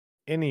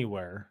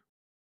anywhere,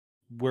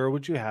 where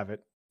would you have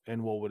it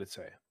and what would it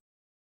say?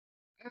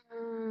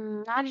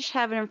 I just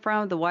have it in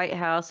front of the White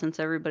House since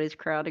everybody's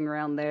crowding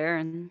around there,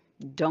 and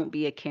don't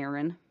be a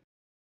Karen.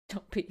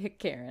 Don't be a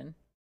Karen.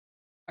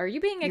 Are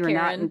you being a You're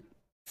not Karen?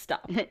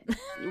 Stop.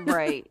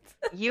 right.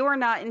 You are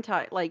not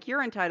entitled. Like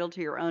you're entitled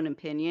to your own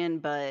opinion,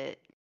 but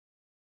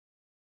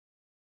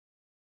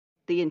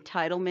the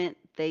entitlement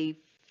they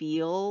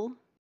feel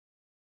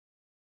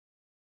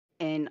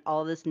and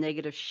all this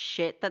negative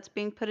shit that's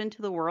being put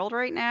into the world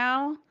right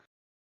now,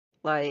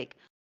 like,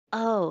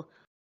 oh,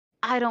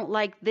 I don't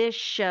like this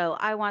show.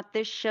 I want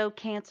this show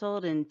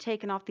canceled and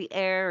taken off the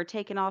air or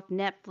taken off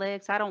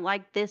Netflix. I don't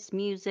like this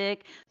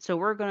music. So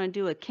we're going to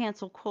do a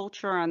cancel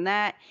culture on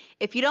that.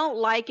 If you don't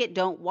like it,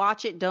 don't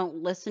watch it.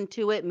 Don't listen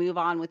to it. Move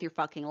on with your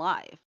fucking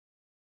life.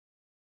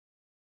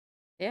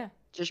 Yeah.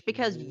 Just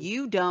because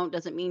you don't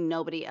doesn't mean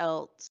nobody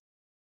else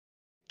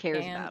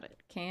cares about it.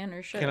 Can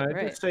or should, Can I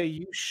right? just say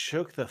you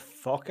shook the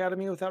fuck out of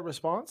me with that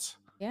response?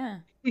 Yeah.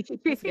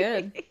 That's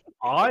good.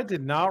 I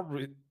did not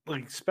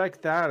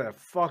expect that at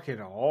fucking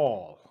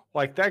all.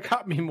 Like that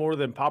got me more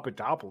than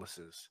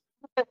Papadopoulos's.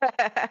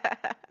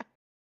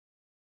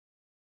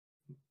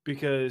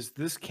 Because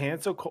this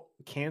cancel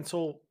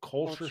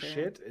culture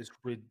shit is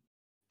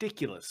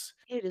ridiculous.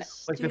 It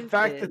is Like the stupid.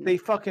 fact that they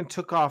fucking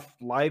took off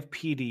Live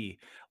PD.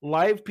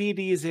 Live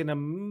PD is an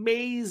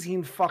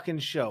amazing fucking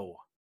show.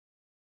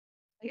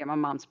 Yeah, my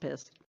mom's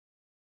pissed.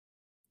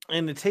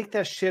 And to take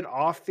that shit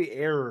off the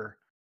air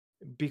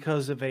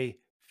because of a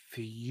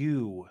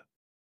few.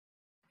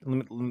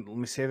 Let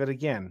me say that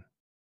again.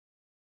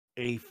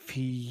 A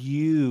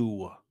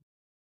few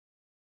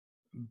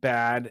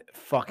bad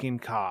fucking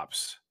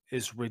cops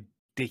is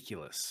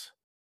ridiculous.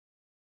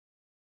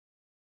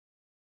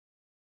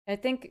 I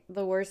think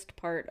the worst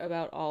part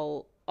about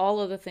all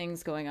of the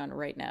things going on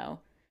right now,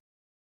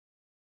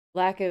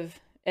 lack of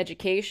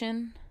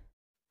education,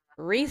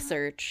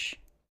 research,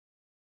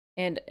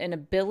 and an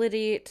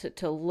ability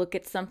to look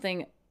at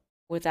something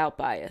without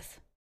bias.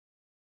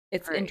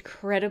 It's Right.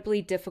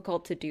 incredibly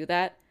difficult to do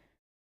that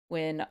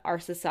when our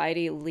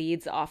society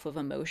leads off of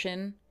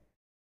emotion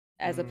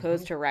as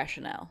opposed to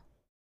rationale.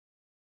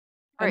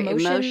 Right,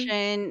 Emotion,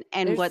 emotion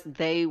and there's what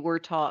they were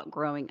taught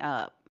growing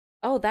up.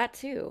 that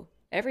too.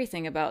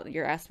 Everything about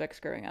your aspects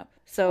growing up.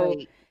 So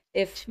Like,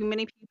 if too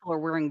many people are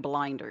wearing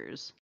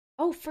blinders.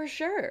 for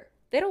sure.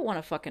 They don't want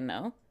to fucking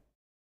know.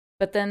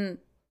 But then,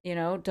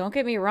 don't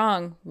get me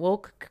wrong,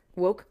 woke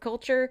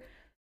culture,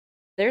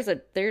 there's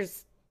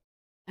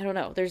I don't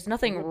know, there's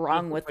nothing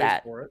wrong There's a with place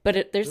that. for it. But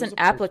there's There's an a place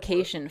for it.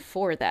 application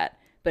for that,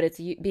 but it's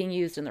being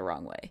used in the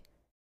wrong way.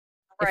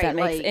 If Right, that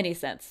makes like, any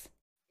sense.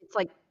 it's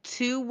like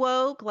too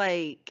woke.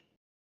 Like,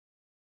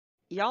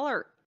 y'all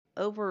are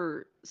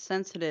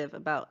oversensitive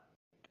about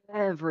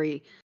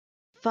every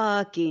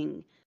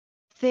fucking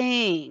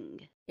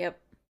thing.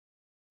 Yep.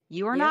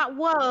 You are Yep. not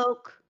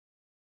woke.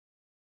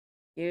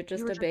 You're just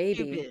You are a just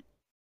baby. stupid.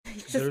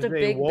 Just There's a a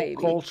big woke baby.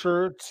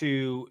 culture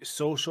to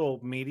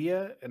social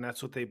media, and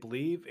that's what they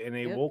believe, and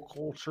a Yep. woke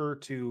culture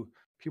to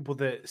people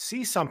that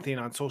see something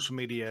on social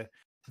media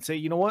and say,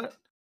 you know what?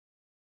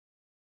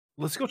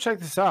 Let's go check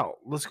this out.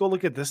 Let's go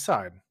look at this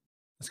side.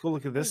 Let's go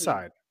look at this Right.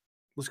 side.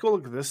 Let's go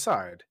look at this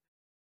side.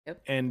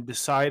 Yep. And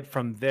decide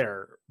from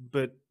there.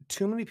 But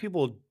too many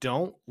people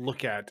don't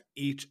look at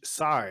each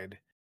side.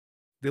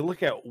 They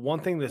look at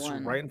one thing that's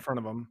One. right in front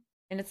of them,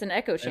 And it's an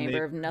echo and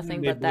chamber of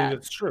nothing they but believe that.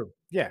 it's true.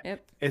 Yeah,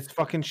 Yep. it's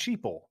fucking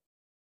sheeple.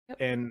 Yep.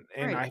 And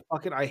Right.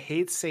 I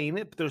hate saying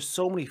it, but there's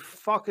so many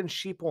fucking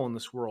sheeple in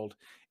this world.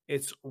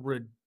 It's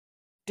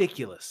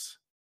ridiculous.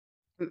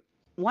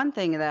 One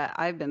thing that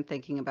I've been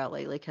thinking about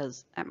lately,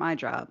 because at my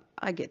job,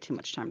 I get too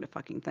much time to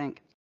fucking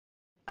think,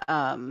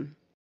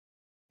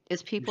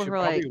 is You people who should are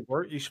like, probably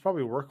work. You should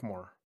probably work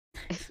more.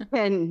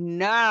 and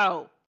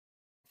no.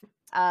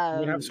 You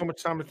would have so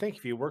much time to think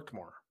if you worked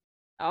more.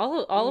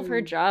 All of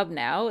her job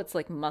now, it's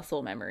like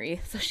muscle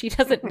memory, so she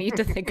doesn't need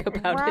to think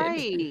about it.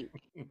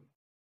 Right.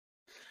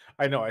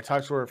 I know. I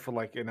talked to her for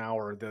like an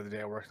hour the other day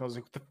at work, and I was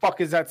like, "What the fuck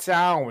is that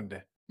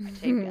sound?"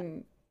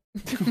 Tape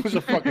It was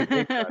a fucking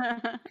tape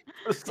gun.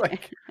 It's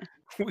like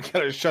we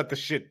gotta shut the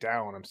shit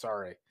down. I'm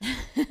sorry.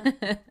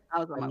 I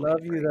was on I my way love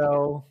to you break.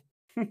 though.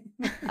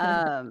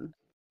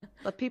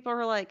 But people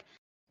are like,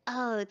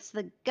 oh, it's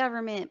the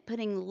government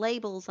putting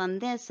labels on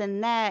this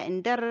and that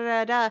and da da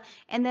da da,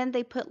 and then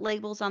they put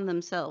labels on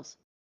themselves.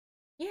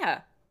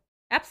 Yeah,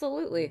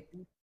 absolutely.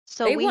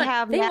 So They we want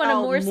have a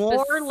now more more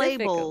specific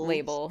labels,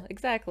 label.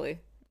 Exactly.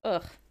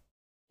 Ugh.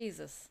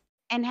 Jesus.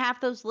 and half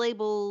those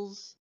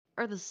labels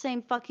are the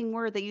same fucking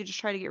word that you just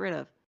try to get rid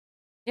of.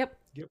 Yep.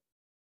 Yep.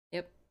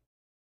 Yep.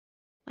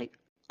 Like,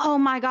 oh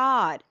my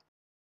god.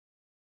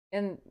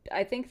 And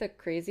I think the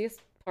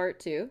craziest part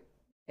too,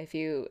 if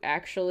you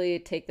actually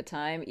take the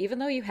time, even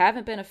though you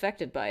haven't been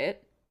affected by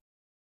it,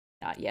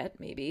 not yet,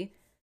 maybe,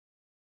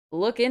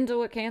 look into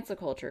what cancel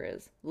culture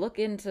is. Look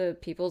into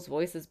people's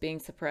voices being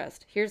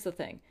suppressed. Here's the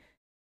thing.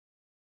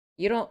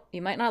 You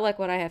might not like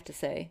what I have to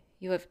say.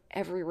 You have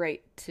every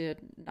right to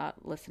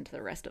not listen to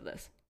the rest of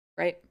this,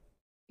 right?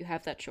 You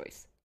have that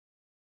choice.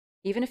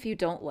 Even if you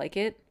don't like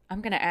it,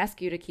 I'm going to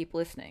ask you to keep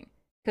listening.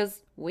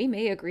 Because we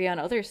may agree on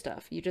other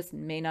stuff. You just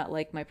may not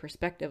like my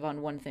perspective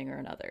on one thing or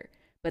another.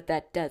 But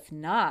that does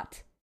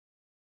not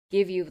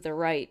give you the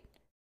right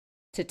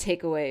to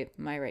take away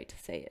my right to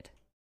say it.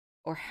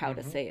 Or how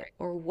to say it.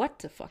 Or what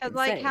to fucking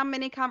Like, say. how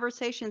many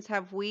conversations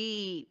have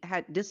we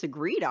had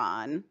disagreed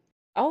on?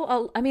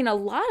 Oh, I mean, a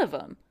lot of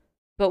them.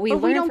 But we But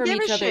we learn don't from give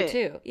each a other shit.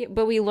 too. Yeah,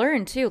 but we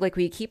learn too. Like,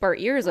 we keep our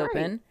ears Right.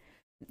 open.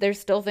 There's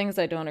still things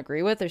I don't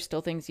agree with. There's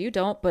still things you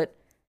don't. But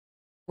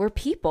we're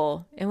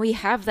people and we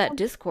have that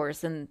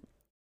discourse. And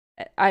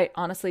I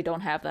honestly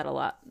don't have that a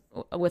lot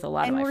with a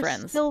lot And of my we're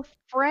friends. still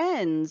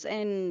friends,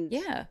 and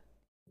Yeah.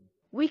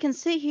 we can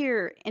sit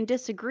here and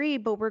disagree,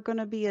 but we're going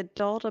to be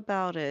adult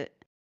about it.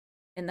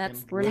 And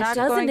that's We're that not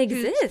doesn't going to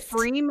exist.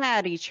 scream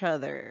at each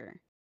other.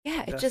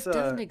 Yeah, it That's just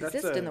doesn't that's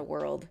exist in the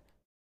world.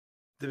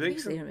 The big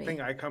Crazy to me.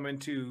 thing I come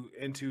into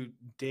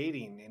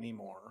dating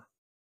anymore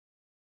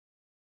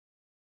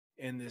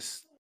in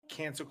this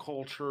cancel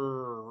culture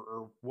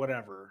or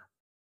whatever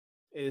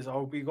is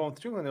I'll be going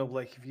through and they'll be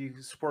like, if you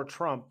support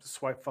Trump,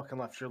 swipe fucking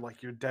left. You're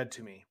like, you're dead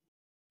to me.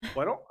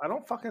 Well, I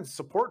don't fucking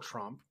support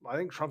Trump. I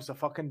think Trump's a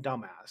fucking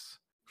dumbass.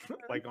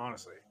 Like,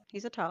 honestly.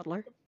 He's a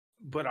toddler.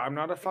 But I'm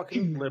not a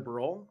fucking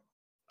liberal.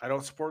 I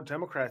don't support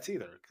Democrats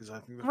either because I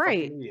think they're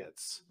Right. fucking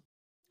idiots.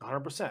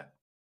 100%.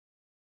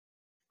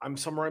 I'm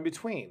somewhere in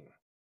between.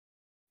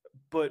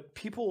 But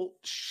people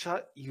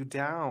shut you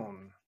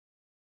down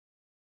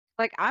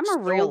Like, I'm a so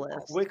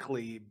realist.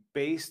 quickly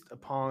based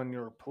upon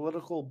your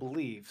political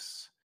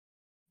beliefs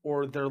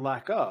or their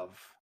lack of.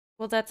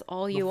 Well, that's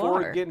all you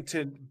before are.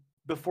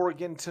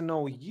 getting to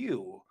know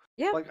you.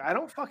 Yeah. Like, I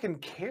don't fucking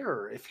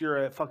care if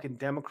you're a fucking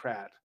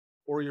Democrat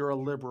or you're a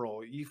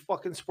liberal. You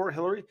fucking support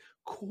Hillary?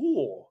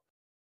 Cool.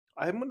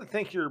 I'm going to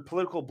think your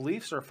political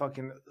beliefs are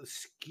fucking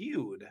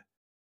skewed.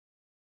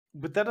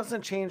 But that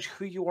doesn't change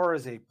who you are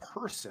as a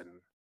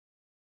person.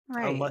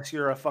 Right. Unless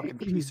you're a fucking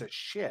piece of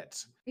shit.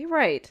 You're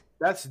right.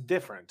 That's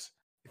different.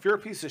 If you're a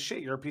piece of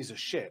shit, you're a piece of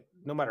shit,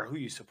 no matter who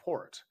you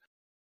support.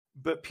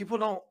 But people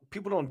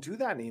don't do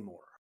that anymore.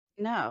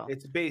 No.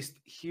 It's based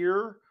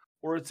here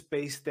or it's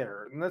based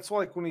there. And that's why,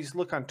 like, when you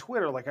look on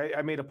Twitter, like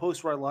I made a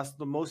post where I lost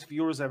the most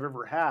viewers I've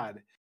ever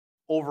had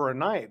over a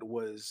night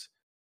was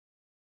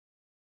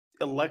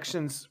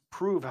elections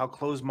prove how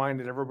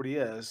close-minded everybody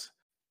is.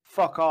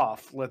 Fuck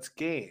off, let's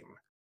game.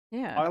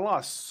 Yeah. I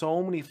lost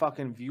so many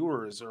fucking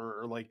viewers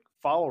or like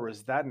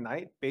followers that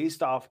night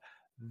based off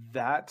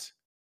that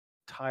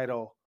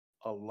title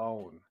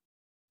alone.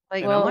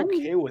 Like, And I'm Well-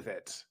 okay with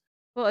it.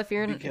 Well, if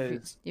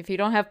Because- if you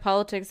don't have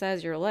politics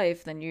as your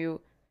life, then you're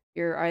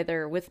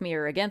either with me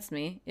or against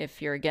me.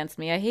 If you're against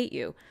me, I hate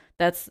you.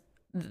 That's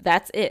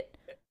it.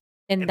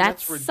 And that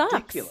that's sucks.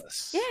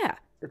 ridiculous. Yeah.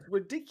 It's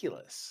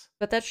ridiculous.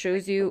 But that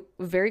shows you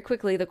very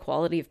quickly the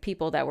quality of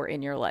people that were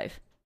in your life.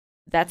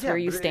 That's Yeah, where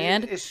you but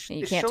stand, it and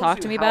you it can't shows talk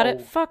you to me about it.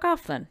 how Fuck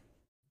off then.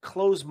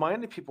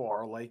 close-minded people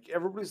are. Like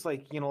everybody's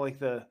like, like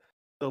the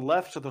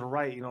left or the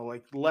right,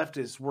 like the left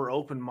is we're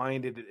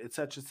open-minded,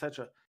 etc.,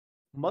 etc.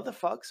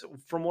 Motherfucks,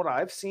 from what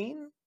I've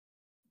seen,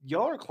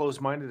 y'all are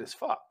close-minded as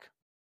fuck.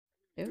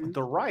 Yeah.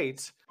 The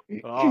right,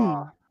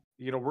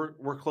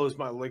 we're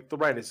closed-minded. Like the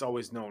right is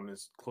always known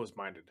as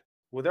closed-minded.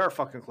 Well, they're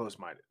fucking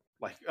closed-minded,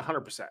 like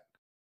 100%.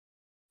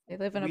 They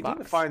live in a We box.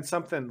 need to find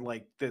something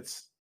like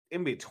that's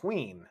in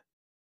between,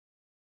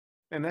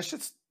 and that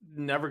shit's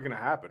never gonna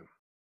happen.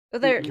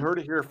 But You heard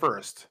it here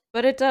first.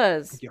 but it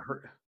does. You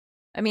heard.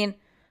 I mean,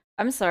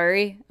 I'm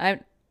sorry. I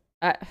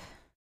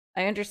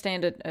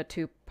understand a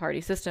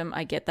two-party system.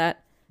 I get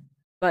that.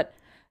 But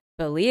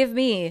believe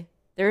me,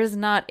 there is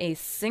not a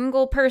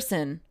single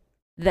person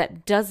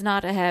that does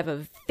not have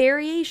a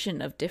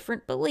variation of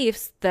different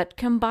beliefs that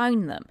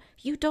combine them.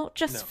 You don't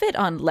just No. fit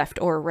on left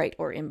or right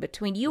or in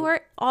between. You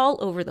are all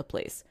over the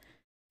place.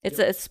 It's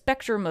a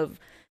spectrum of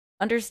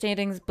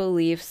understandings,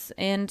 beliefs,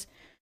 and,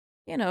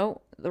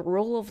 the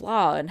rule of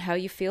law and how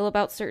you feel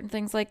about certain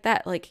things like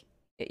that. Like,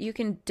 you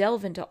can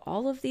delve into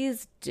all of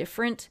these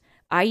different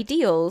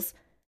ideals,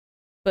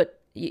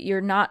 but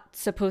you're not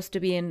supposed to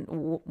be in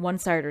one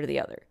side or the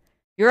other.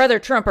 You're either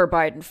Trump or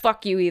Biden.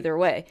 Fuck you either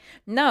way.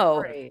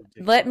 No, Right.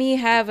 let me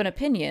have an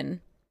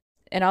opinion,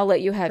 and I'll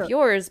let you have So-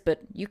 yours,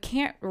 but you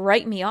can't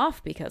write me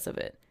off because of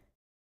it.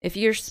 If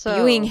you're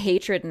spewing So-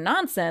 hatred and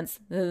nonsense,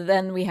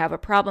 then we have a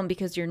problem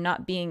because you're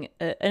not being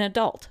an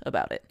adult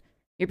about it.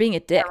 You're being a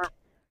dick.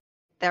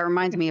 That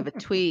reminds me of a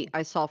tweet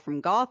I saw from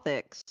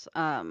Gothics.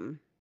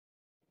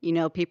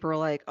 People are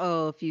like,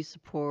 "Oh, if you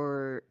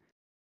support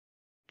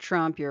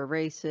Trump, you're a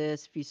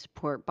racist. If you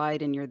support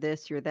Biden, you're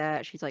this, you're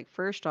that." She's like,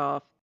 first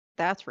off,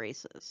 that's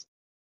racist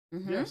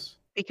Mhm. Yes.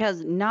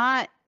 because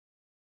not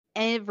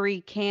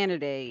every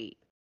candidate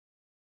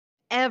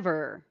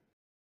ever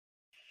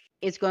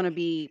is going to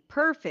be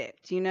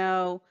perfect.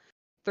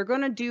 They're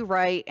going to do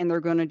right and they're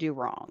going to do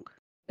wrong,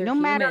 They're no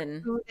matter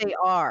human. who they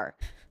are.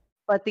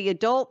 But the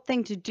adult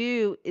thing to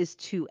do is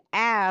to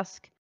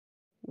ask,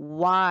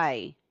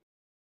 why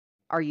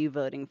are you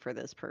voting for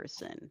this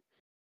person?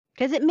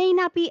 Because it may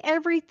not be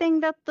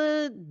everything that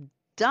the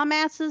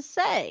dumbasses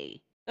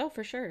say. Oh,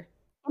 for sure.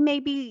 It may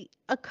be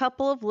a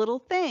couple of little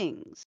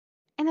things.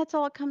 And that's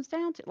all it comes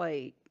down to.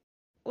 Like,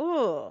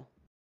 to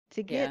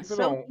Yeah. get People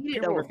so don't, heated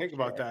people over don't think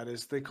about shit. that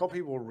is they call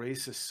people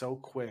racist so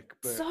quick,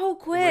 but So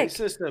quick.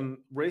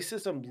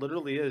 racism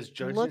literally is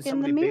judging Look in the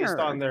somebody based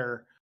on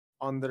mirror.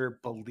 their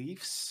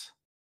beliefs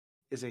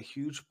is a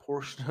huge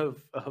portion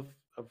of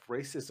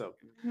racism.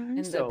 Mhm. And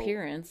the So,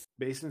 appearance.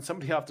 basing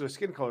somebody off their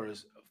skin color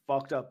is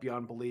fucked up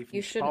beyond belief. And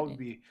You should probably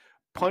shouldn't- be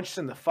punched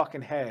in the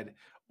fucking head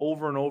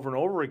over and over and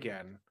over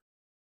again.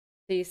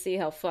 So you see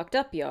how fucked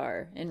up you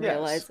are and Yes.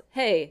 realize,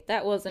 hey,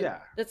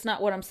 Yeah. that's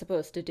not what I'm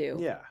supposed to do.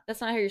 Yeah.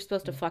 That's not how you're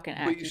supposed to fucking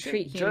But act. you You shouldn't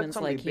treat judge humans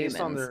somebody like based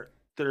on humans.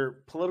 their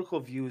political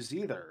views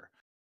either,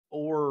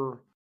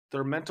 or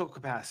their mental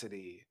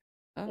capacity,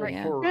 Oh, or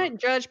yeah. You can't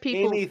judge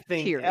people,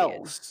 anything period.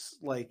 else.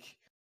 Like,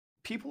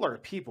 people are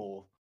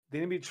people. They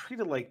need to be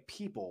treated like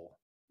people,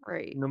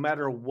 Right. no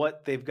matter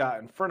what they've got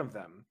in front of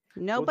them.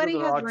 Nobody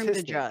they're has room to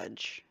autistic,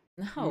 judge.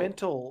 No.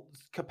 Mental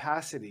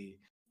capacity,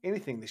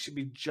 anything. They should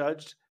be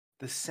judged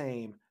the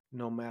same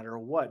no matter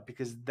what,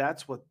 because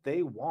that's what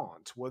they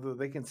want, whether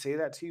they can say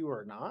that to you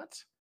or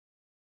not.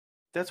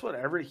 That's what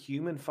every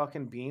human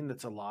fucking being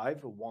that's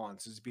alive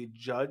wants, is to be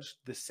judged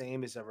the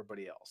same as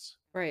everybody else.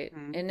 Right.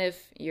 Mhm. And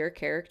if your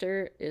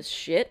character is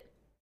shit,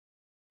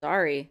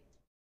 sorry,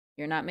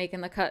 you're not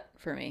making the cut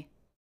for me.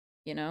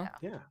 Yeah.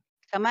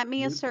 Come at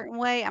me a You- certain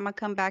way, I'm going to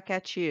come back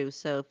at you.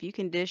 So if you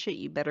can dish it,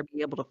 you better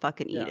be able to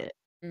fucking eat Yeah. it.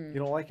 Mm. You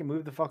don't like it,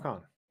 move the fuck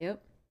on.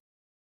 Yep.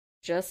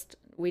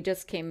 We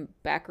just came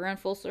back around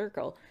full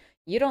circle.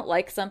 You don't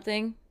like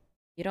something,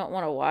 you don't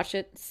want to watch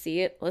it,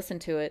 see it, listen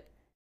to it.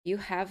 You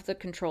have the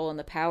control and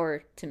the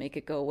power to make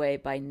it go away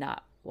by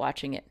not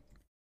watching it.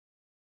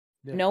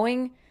 Yeah.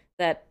 Knowing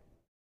that,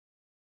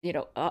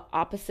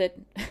 opposite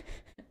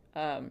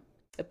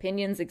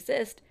opinions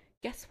exist,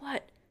 guess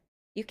what?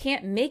 You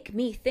can't make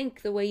me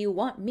think the way you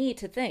want me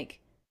to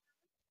think.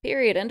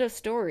 Period. End of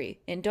story.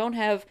 And don't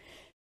have,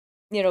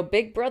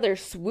 Big Brother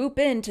swoop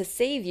in to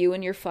save you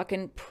in your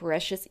fucking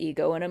precious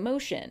ego and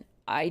emotion.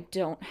 I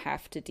don't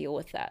have to deal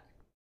with that.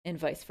 And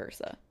vice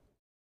versa.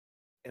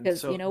 And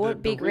Because so you know what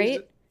would be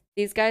great?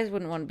 These guys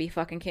wouldn't want to be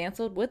fucking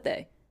canceled, would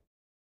they?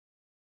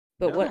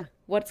 But No.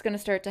 what's going to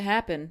start to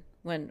happen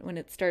when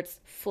it starts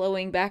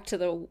flowing back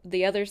to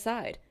the other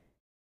side?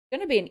 It's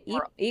going to be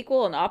an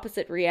equal and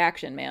opposite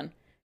reaction, man.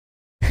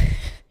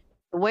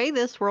 The way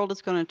this world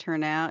is going to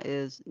turn out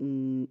is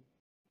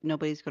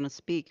nobody's going to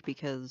speak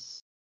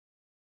because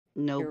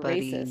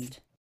nobody. You're racist.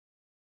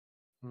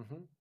 Mm-hmm.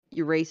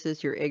 You're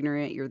racist. You're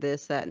ignorant. You're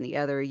this, that, and the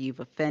other. You've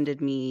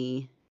offended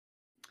me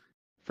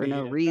for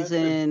no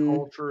reason.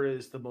 Culture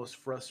is the most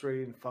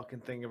frustrating fucking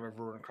thing I've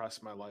ever run across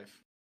in my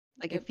life.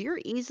 Like, if you're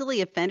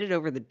easily offended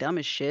over the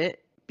dumbest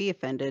shit, be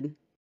offended.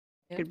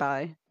 Yep.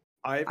 Goodbye.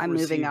 I'm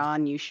moving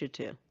on. You should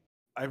too.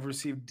 I've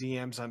received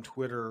DMs on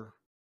Twitter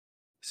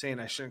saying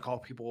I shouldn't call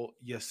people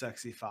 "you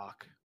sexy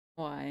fuck."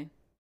 Why?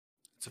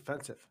 It's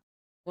offensive.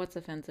 What's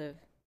offensive?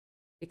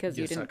 Because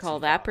You you didn't sexy call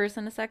that fuck.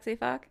 person a sexy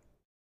fuck?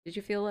 Did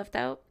you feel left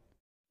out?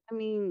 I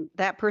mean,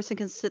 that person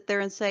can sit there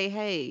and say,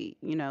 "Hey,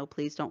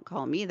 please don't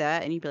call me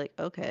that," and you'd be like,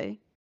 "Okay."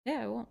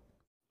 Yeah, I won't.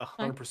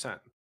 100%.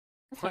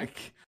 That's fine.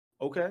 Like,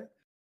 okay.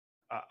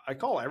 I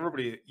call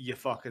everybody "you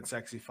fucking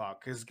sexy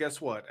fuck" because guess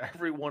what?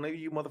 Every one of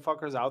you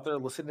motherfuckers out there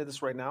listening to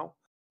this right now,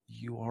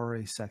 you are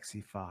a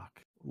sexy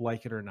fuck,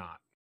 like it or not.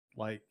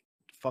 Like,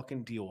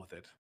 fucking deal with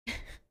it. I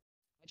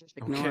just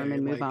ignore them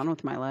and move on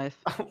with my life.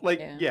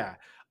 Yeah,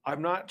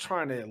 I'm not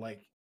trying to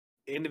like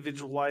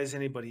individualize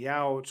anybody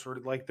out, or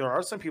like there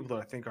are some people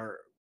that I think are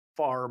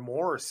far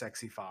more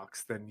sexy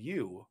fox than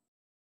you.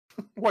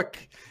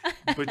 Like,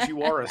 but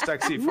you are a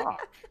sexy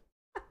fuck.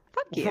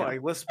 Fuck you.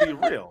 Like, let's be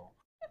real.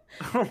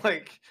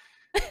 Like,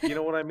 you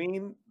know what I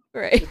mean?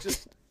 Right.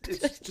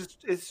 It's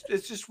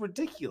just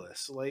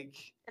ridiculous.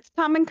 Like, it's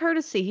common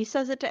courtesy. He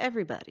says it to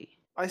everybody.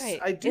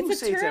 I do it's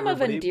say a term to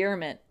of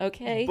endearment,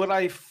 okay? but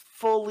I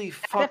fully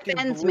fucking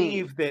offends me.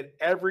 believe that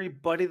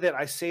everybody that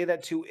I say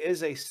that to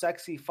is a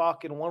sexy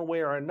fuck in one way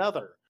or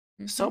another.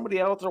 Mhm.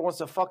 Somebody out there wants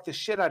to fuck the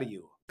shit out of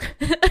you.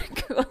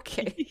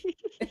 Okay.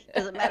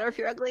 Doesn't matter if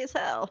you're ugly as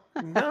hell.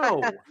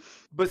 No,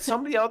 but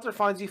somebody out there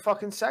finds you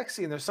fucking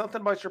sexy, and there's something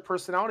about your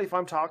personality. If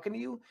I'm talking to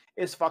you,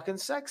 is fucking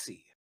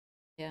sexy.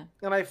 Yeah.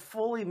 And I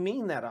fully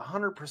mean that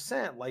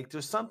 100%. Like,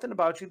 there's something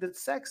about you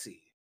that's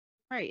sexy.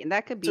 Right, and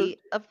that could be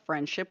a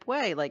friendship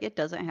way. Like, it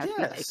doesn't have to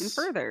be taken Yes.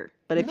 further.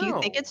 But if you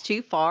think it's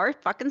too far,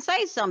 fucking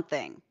say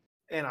something.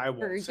 And I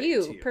For won't say it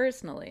to you you.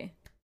 personally.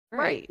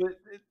 Right.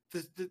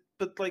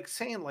 But like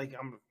saying like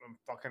I'm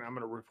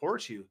gonna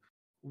report you.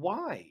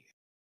 Why?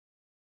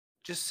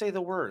 Just say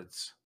the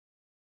words.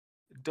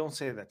 Don't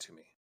say that to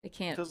me. It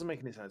can't. It doesn't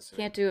make any sense to me.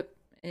 Can't do it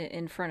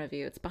in front of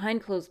you. It's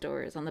behind closed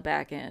doors on the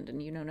back end,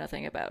 and you know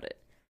nothing about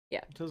it.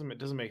 Yeah. It doesn't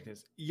make any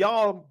sense.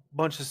 Y'all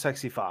bunch of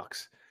sexy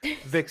fox.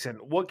 Vixen,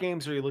 what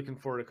games are you looking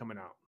forward to coming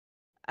out?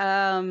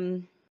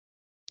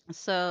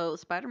 So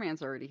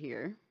Spider-Man's already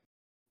here.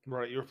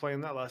 Right, you were playing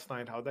that last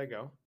night. How'd that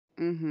go?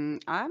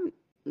 I'm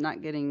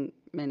not getting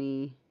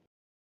many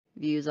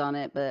views on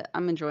it, but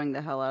I'm enjoying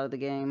the hell out of the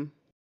game.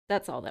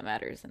 That's all that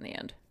matters in the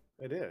end.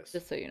 It is.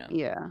 Just so you know.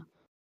 Yeah.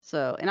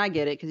 So, and I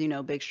get it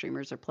because big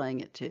streamers are playing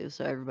it too,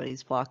 so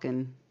everybody's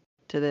flocking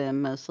to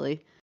them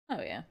mostly.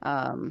 Oh yeah.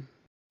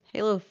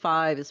 Halo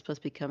 5 is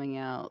supposed to be coming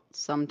out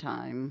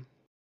sometime.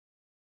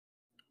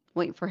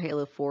 Waiting for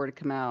Halo 4 to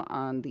come out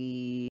on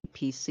the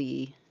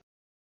PC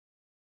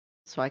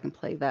so I can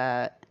play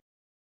that.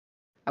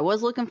 I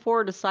was looking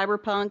forward to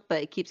Cyberpunk,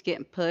 but it keeps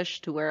getting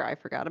pushed to where I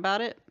forgot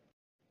about it.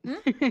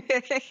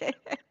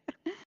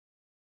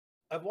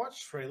 I've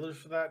watched trailers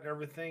for that and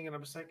everything, and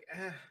I'm just like,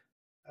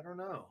 I don't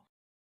know.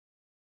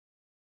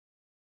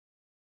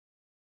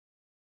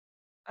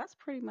 That's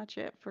pretty much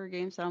it for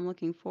games that I'm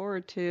looking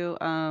forward to.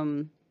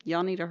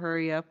 Y'all need to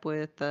hurry up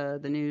with the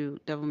new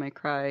Devil May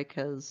Cry,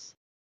 because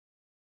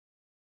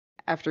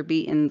after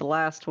beating the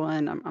last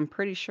one, I'm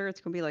pretty sure it's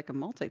going to be like a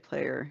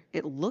multiplayer.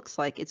 It looks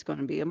like it's going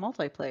to be a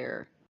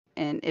multiplayer.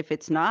 And if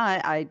it's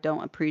not, I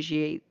don't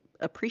appreciate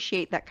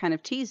that kind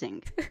of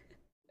teasing.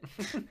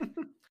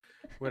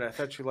 Wait, I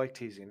thought you liked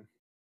teasing.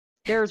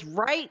 There's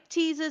right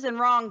teases and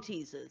wrong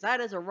teases. That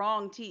is a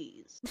wrong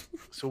tease.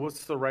 So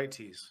what's the right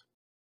tease?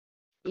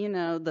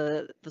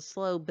 The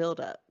slow build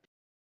up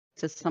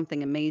to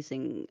something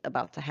amazing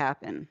about to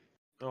happen.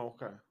 Oh,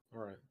 okay.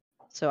 All right.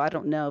 So I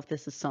don't know if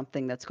this is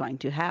something that's going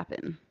to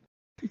happen.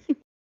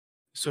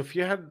 So if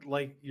you had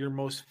like your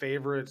most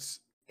favorite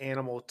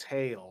animal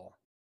tail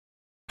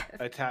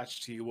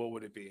attached to you, what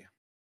would it be?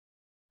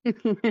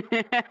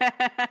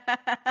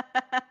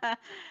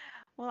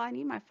 Well, I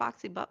need my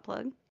Foxy butt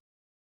plug.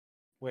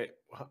 Wait,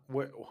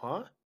 what?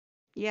 Huh?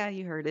 Yeah,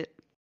 you heard it.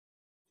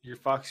 Your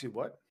Foxy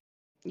what?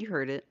 You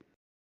heard it.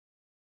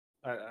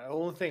 The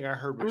only thing I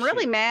heard was I'm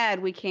really sheep.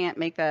 mad we can't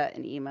make that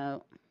an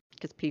emote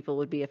because people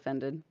would be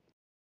offended.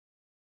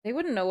 They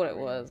wouldn't know what it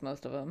was,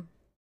 most of them.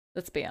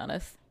 Let's be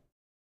honest.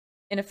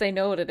 And if they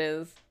know what it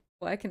is,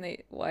 why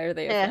are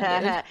they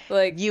offended?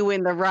 Like, you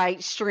in the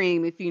right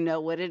stream if you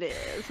know what it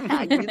is.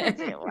 How you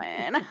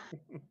doing?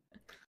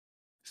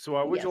 So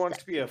why would Yes, you want it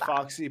to be a that's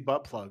Foxy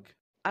butt plug?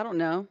 I don't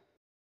know.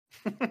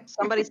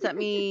 Somebody sent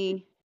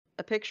me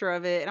a picture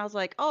of it, and I was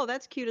like, "Oh,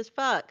 that's cute as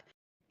fuck."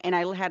 and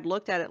I had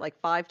looked at it like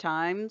 5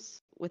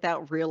 times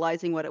without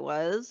realizing what it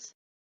was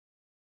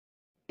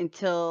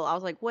until I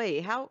was like,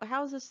 "Wait, how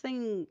is this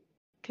thing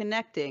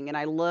connecting?" And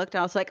I looked, and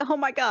I was like, "Oh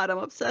my god, I'm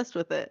obsessed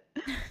with it."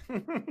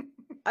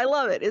 I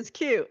love it. It's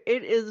cute.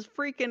 It is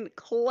freaking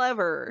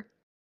clever.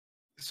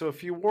 So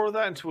if you wore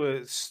that into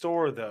a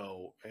store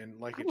though, and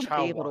like I a wouldn't be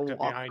child able to walked up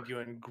walk. behind you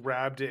and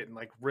grabbed it and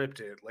like ripped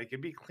it, like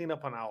it'd be clean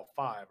up on aisle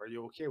 5. Are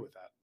you okay with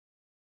that?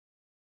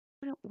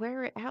 I wouldn't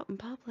wear it out in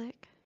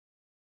public.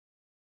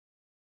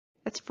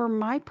 It's for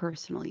my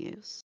personal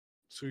use.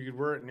 So you'd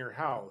wear it in your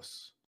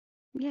house.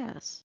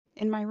 Yes,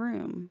 in my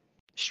room,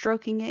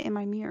 stroking it in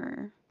my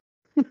mirror.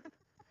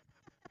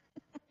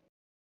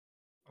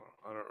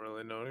 I don't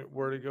really know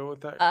where to go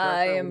with that.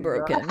 I Greta. am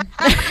What do you got?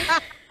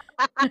 broken.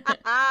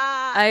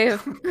 I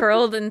have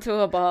curled into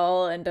a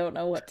ball and don't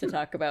know what to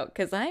talk about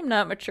because I'm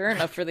not mature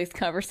enough for these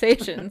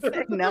conversations.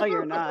 No,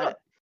 you're not.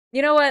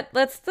 You know what?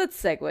 Let's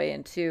segue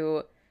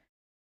into.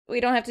 We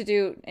don't have to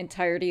do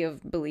entirety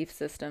of belief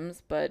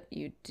systems, but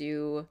you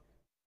do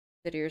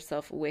consider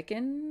yourself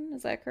Wiccan.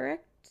 Is that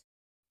correct?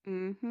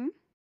 Mm-hmm.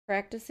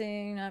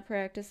 Practicing, not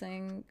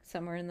practicing,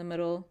 somewhere in the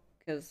middle,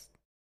 because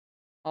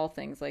all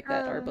things like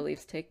that, our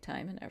beliefs take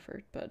time and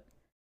effort. But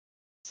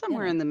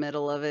Somewhere in the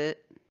middle of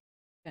it.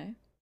 okay,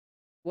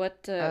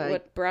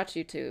 what brought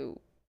you to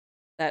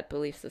that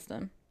belief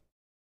system?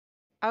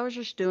 I was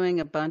just doing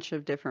a bunch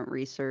of different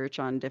research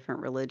on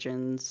different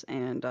religions,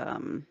 and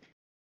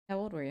How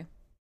old were you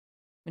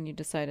when you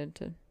decided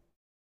to?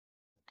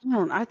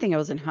 I think I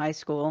was in high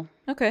school,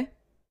 Okay.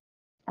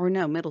 or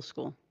no, middle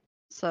school.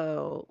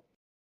 So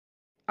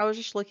I was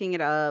just looking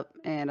it up,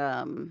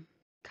 and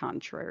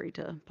contrary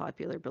to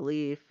popular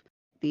belief,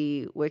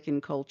 the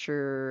Wiccan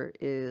culture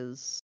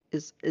is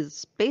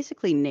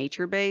basically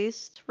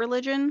nature-based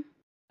religion.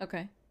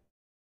 Okay.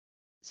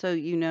 So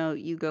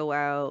you go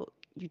out,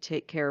 you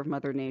take care of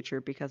Mother Nature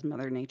because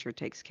Mother Nature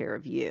takes care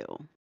of you.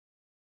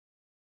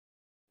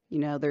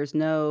 There's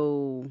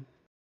no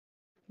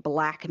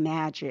black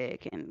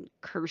magic and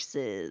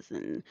curses,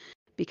 and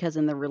because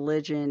in the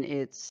religion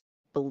it's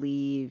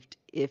believed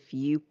if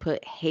you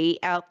put hate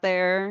out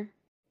there,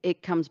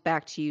 it comes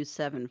back to you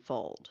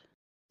sevenfold.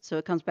 So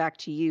it comes back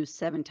to you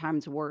 7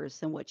 times worse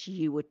than what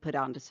you would put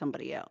onto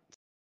somebody else.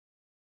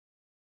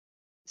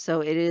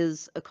 So it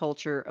is a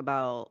culture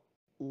about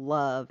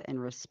love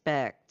and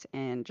respect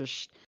and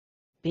just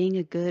being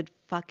a good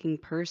fucking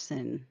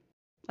person.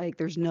 Like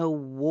there's no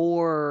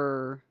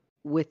war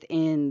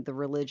within the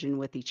religion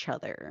with each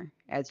other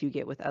as you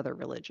get with other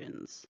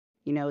religions.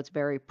 It's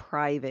very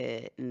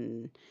private,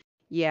 and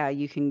yeah,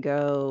 you can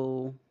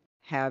go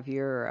have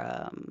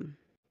your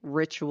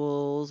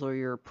rituals or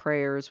your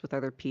prayers with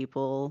other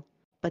people,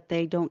 but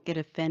they don't get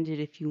offended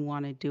if you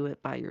want to do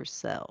it by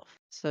yourself.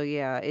 So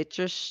yeah,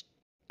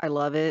 I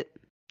love it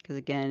because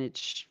again,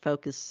 it's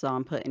focused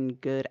on putting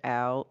good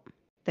out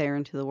there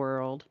into the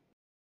world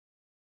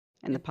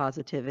and the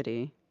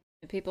positivity.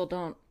 If people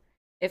don't,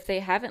 if they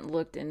haven't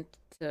looked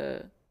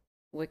into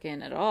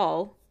Wiccan at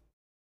all,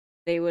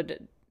 they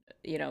would,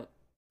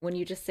 when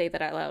you just say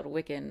that out loud,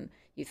 Wiccan,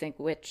 you think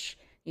witch,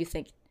 you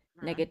think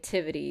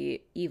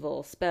negativity,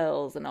 evil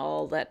spells, and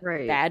all that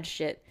Right. bad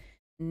shit.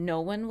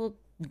 No one will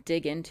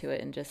dig into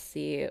it and just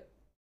see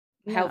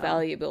how No.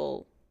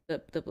 valuable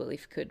the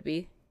belief could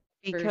be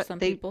for Because some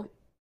they people.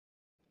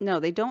 no,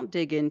 they don't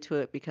dig into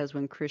it because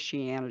when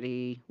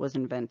Christianity was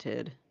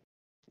invented,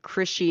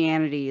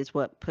 Christianity is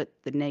what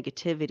put the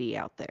negativity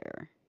out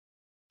there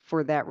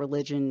for that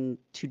religion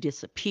to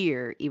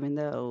disappear, even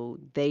though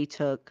they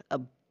took a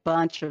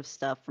bunch of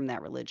stuff from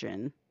that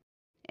religion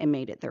and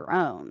made it their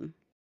own.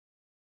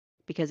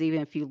 Because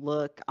even if you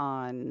look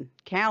on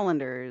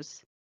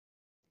calendars,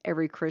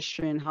 every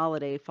Christian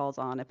holiday falls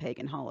on a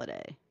pagan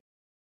holiday.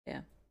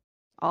 Yeah.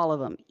 All of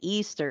them.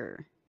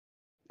 Easter,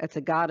 that's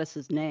a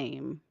goddess's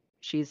name.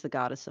 She's the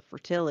goddess of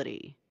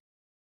fertility.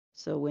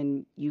 So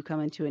when you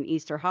come into an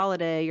Easter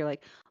holiday, you're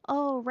like,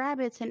 oh,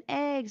 rabbits and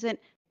eggs, and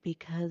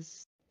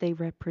because they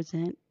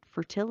represent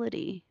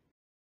fertility.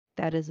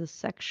 That is a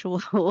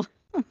sexual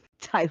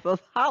type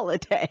of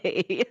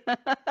holiday.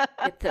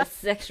 Get the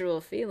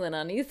sexual feeling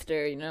on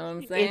Easter, you know what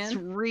I'm saying? It's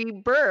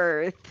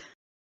rebirth,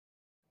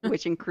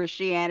 which in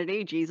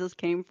Christianity, Jesus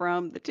came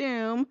from the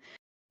tomb.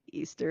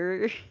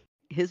 Easter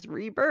is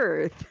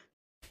rebirth.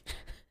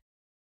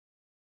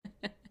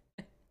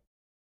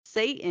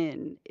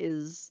 Satan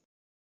is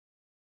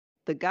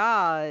the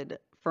god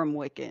from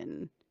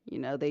Wiccan.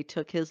 They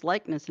took his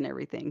likeness and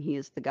everything. He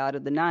is the god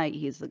of the night.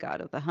 He is the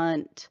god of the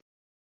hunt.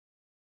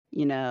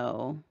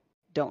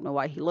 Don't know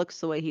why he looks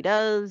the way he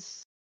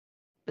does,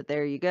 but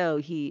there you go.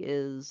 He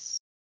is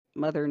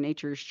Mother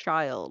Nature's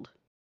child.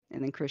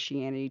 And then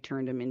Christianity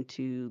turned him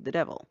into the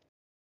devil.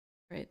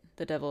 Right.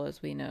 The devil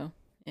as we know.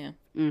 Yeah.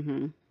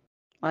 Mm-hmm.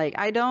 Like,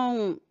 I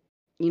don't,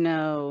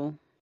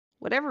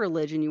 whatever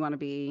religion you want to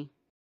be,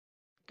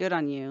 good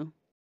on you.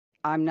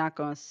 I'm not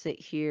going to sit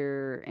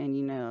here and,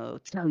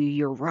 tell you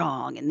you're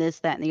wrong and this,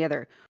 that, and the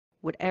other.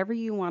 Whatever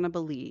you want to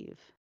believe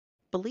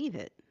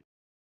it.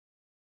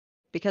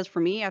 Because for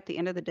me, at the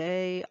end of the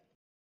day,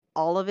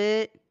 all of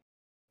it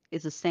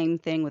It's the same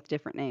thing with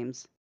different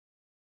names.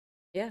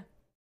 Yeah.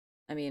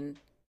 I mean,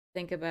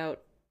 think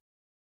about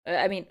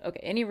I mean, okay,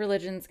 any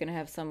religion's gonna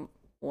have some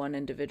one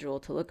individual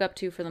to look up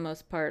to for the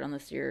most part,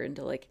 unless you're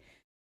into like,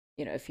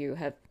 if you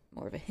have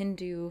more of a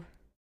Hindu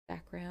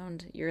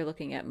background, you're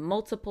looking at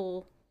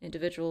multiple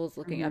individuals,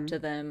 looking up Hmm. to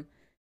them.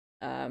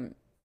 Um,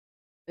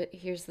 but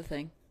here's the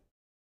thing: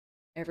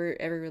 every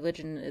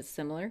religion is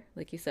similar,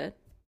 like you said.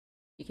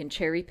 You can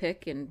cherry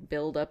pick and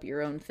build up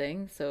your own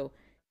thing, so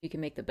you can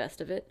make the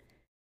best of it.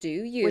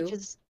 Do Which you,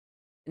 is,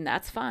 and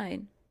that's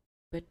fine,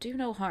 but do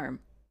no harm.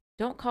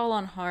 Don't call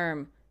on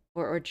harm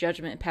or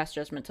judgment and pass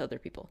judgment to other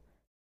people.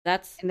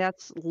 That's and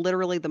that's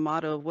literally the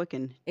motto of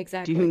Wiccan. Do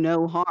exactly.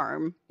 no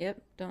harm.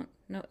 Yep. Don't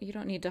no. You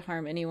don't need to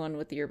harm anyone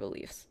with your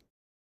beliefs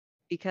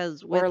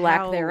Because or with lack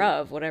how,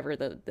 thereof, whatever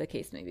the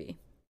case may be.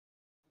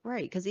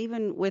 right, because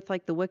even with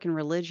like the Wiccan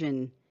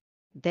religion,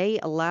 they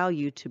allow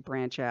you to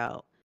branch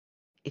out.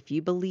 If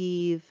you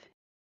believe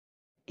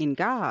in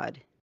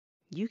God,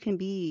 you can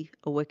be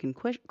a Wiccan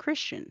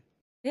Christian.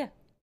 Yeah.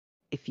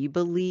 If you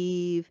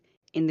believe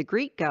in the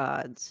Greek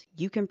gods,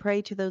 you can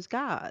pray to those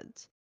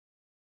gods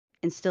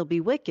and still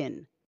be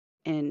Wiccan.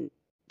 And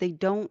they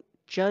don't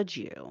judge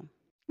you. And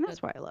That,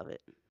 that's why I love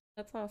it.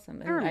 that's awesome,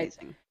 They're and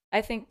amazing.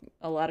 I think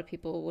a lot of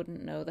people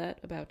wouldn't know that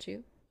about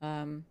you.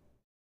 And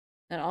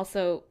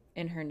also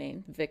in her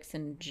name,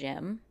 Vixen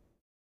Gem.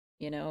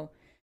 You know,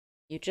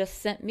 you just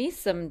sent me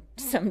some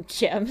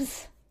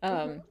gems.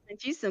 Sent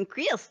you some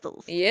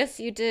crystals. Yes,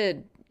 you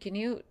did. Can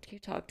you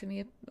talk to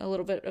me a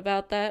little bit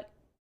about that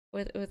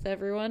with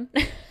everyone?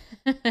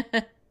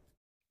 The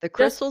Just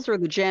crystals or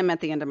the gem at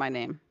the end of my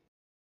name?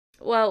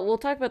 well, we'll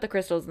talk about the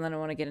crystals, and then I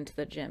want to get into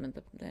the gem at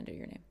the end of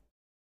your name.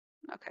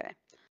 Okay.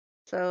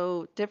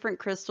 So different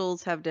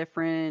crystals have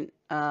different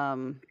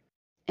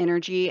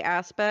energy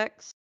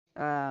aspects.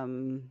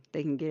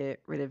 They can get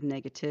rid of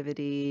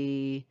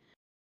negativity,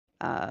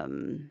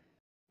 um,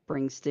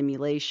 bring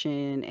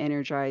stimulation,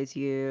 energize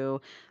you.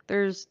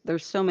 There's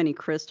so many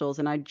crystals,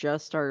 and I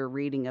just started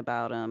reading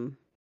about them.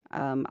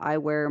 I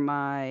wear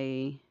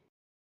my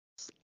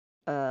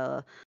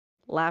uh,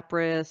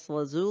 lapis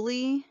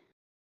lazuli,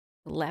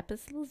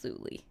 Lapis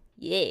lazuli.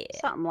 Yeah.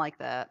 something like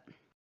that.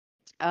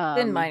 It's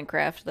in Um,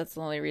 Minecraft. That's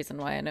the only reason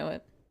why I know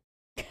it.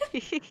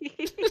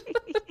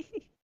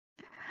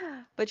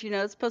 but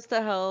it's supposed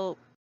to help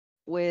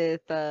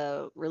with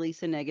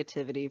releasing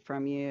negativity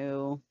from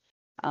you.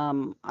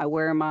 I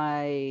wear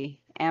my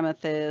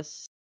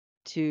amethyst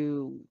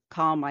to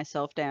calm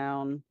myself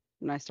down.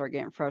 When I start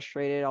getting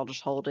frustrated, I'll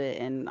just hold it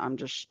and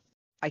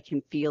I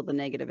can feel the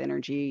negative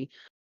energy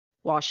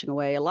washing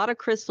away. A lot of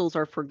crystals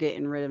are for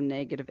getting rid of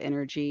negative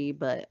energy,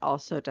 but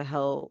also to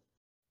help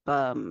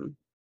um,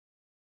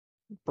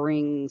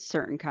 bring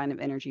certain kind of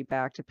energy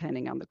back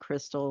depending on the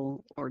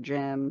crystal or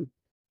gem.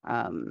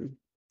 Um,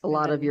 a And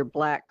lot of then your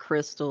black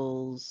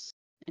crystals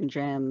and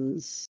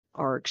gems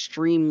are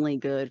extremely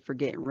good for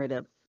getting rid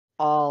of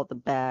all the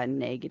bad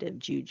negative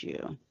juju.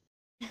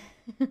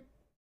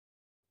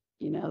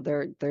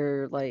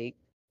 They're like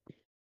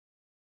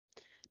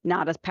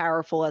not as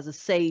powerful as a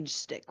sage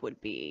stick would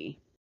be.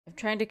 I'm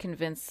trying to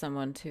convince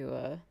someone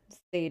to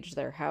stage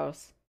their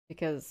house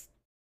because,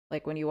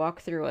 like, when you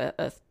walk through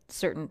a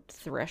certain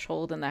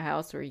threshold in the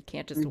house where you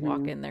can't just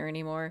walk Hmm. in there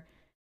anymore,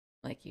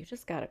 like, you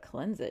just gotta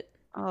cleanse it.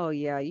 Oh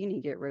yeah, you need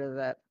to get rid of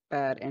that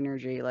bad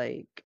energy.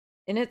 Like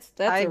And that's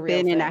a I've real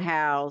been in a thing.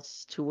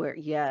 house to where,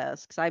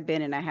 yes, because I've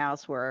been in a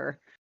house where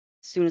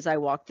as soon as I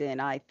walked in,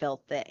 I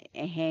felt the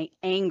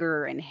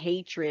anger and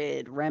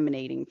hatred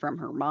emanating from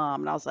her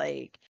mom. And I was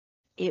like,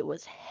 it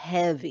was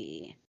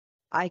heavy.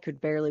 I could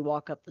barely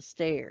walk up the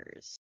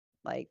stairs.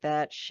 Like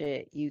that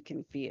shit you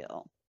can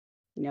feel.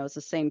 It's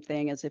the same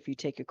thing as if you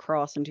take a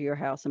cross into your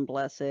house and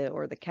bless it,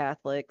 or the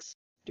Catholics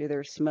do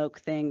their smoke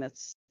thing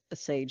that's a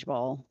sage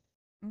ball.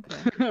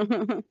 Okay.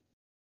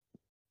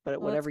 But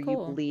Well, that's whatever you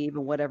cool. believe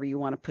and whatever you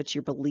want to put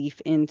your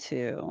belief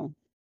into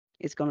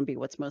is going to be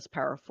what's most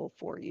powerful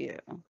for you.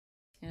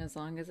 And as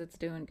long as it's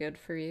doing good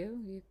for you,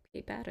 you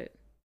keep at it,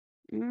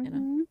 you know?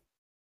 Hmm.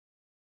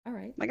 All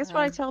right. Like that's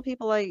what I tell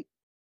people. Like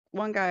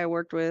one guy I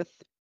worked with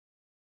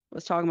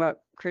was talking about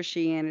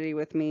Christianity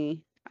with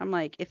me. I'm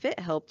like, if it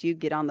helped you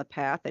get on the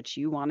path that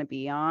you want to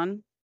be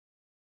on,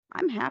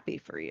 I'm happy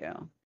for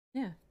you.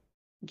 Yeah.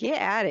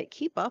 Get at it,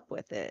 keep up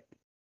with it,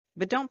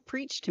 but don't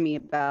preach to me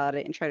about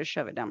it and try to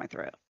shove it down my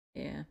throat.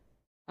 Yeah.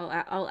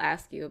 I'll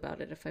ask you about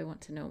it if I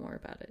want to know more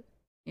about it,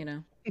 you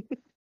know? I'll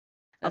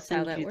That's how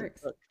send that you the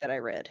works. book that I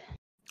read.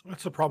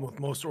 That's the problem with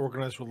most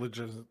organized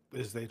religions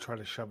is they try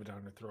to shove it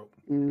down your throat.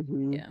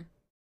 Hmm. Yeah.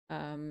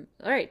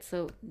 All right,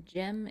 so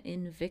gem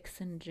in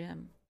Vixen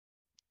Gem.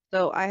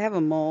 So I have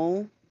a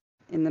mole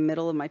in the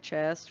middle of my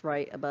chest,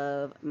 right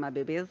above my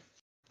boobies,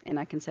 and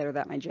I consider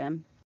that my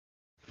gem.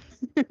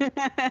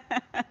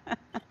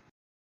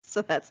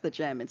 So that's the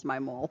gem. It's my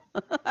mole.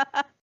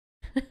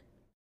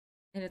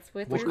 And it's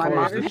with What her My color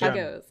is mom the wherever she has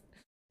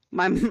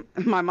gem?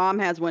 goes. my mom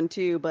has one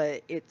too,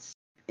 but it's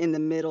in the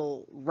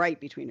middle, right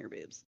between her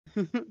boobs.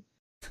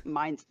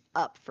 Mine's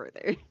up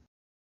further.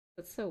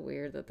 It's so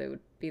weird that they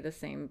would be the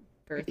same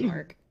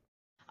birthmark.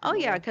 Oh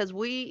yeah, Mole. because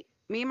me,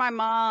 my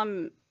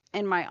mom,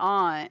 and my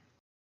aunt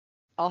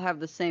all have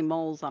the same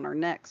moles on our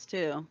necks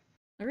too.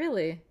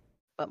 Really?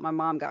 But my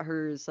mom got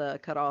hers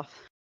cut off.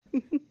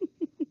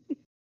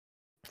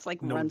 It's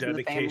like No runs in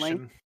the family,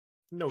 dedication.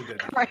 No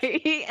dedication.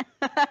 right?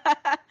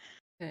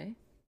 Okay.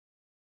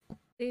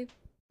 See,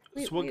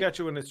 So what got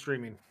you into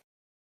streaming?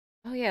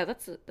 Oh yeah,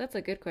 that's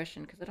a good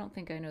question because I don't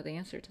think I know the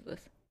answer to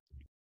this.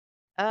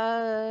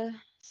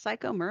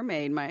 Psycho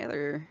Mermaid, my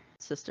other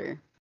sister,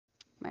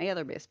 my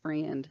other best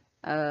friend.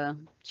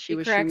 She She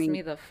was cracks streaming.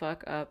 me the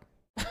fuck up.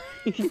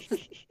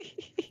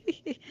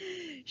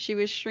 She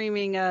was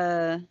streaming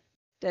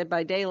Dead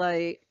by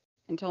Daylight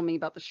and told me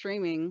about the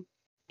streaming.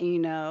 You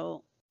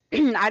know,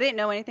 I didn't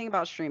know anything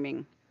about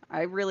streaming.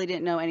 I really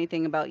didn't know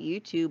anything about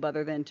YouTube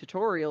other than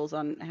tutorials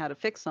on how to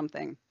fix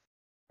something.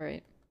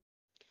 Right.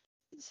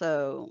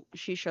 So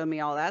she showed me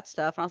all that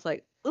stuff, and I was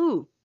like,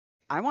 "Ooh,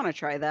 I want to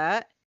try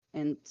that."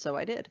 And so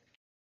I did.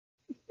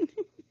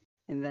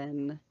 And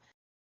then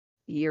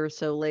a year or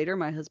so later,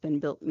 my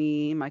husband built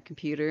me my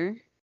computer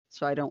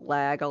so I don't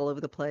lag all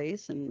over the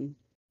place and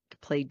to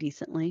play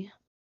decently.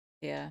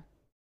 Yeah.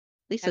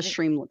 At least the Having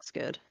stream looks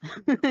good,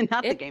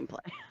 not the it.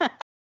 gameplay.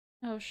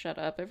 Oh, shut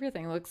up.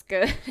 Everything looks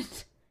good.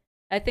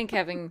 I think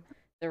having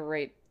the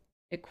right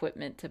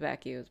equipment to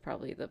back you is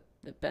probably the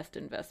best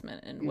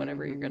investment in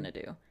whatever you're Mhm. gonna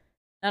do.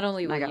 Not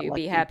only And I will got you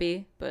be lucky.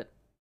 happy, but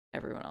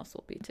everyone else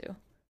will be too.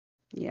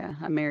 Yeah,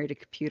 I married a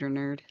computer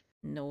nerd,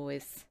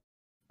 Noise.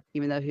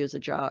 even though he was a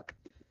jock.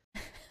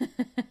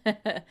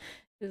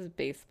 This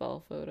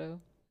baseball photo.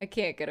 I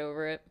can't get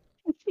over it.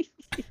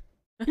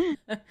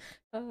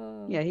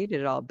 Oh, Yeah, he did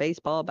it all: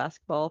 baseball,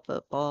 basketball,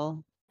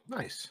 football.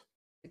 Nice.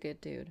 a good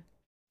dude.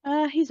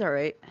 He's all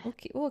right.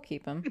 We'll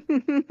keep him.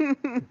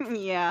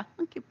 Yeah,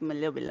 I'll keep him a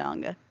little bit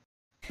longer.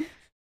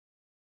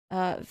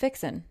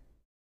 Vixen,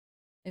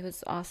 it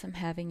was awesome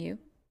having you.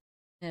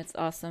 And it's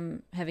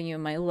awesome having you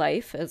in my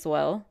life as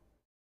well.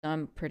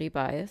 I'm pretty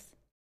biased.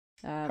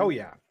 Oh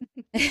yeah.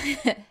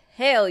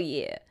 Hell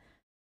yeah.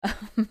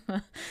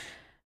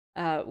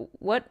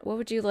 What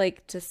would you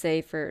like to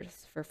say for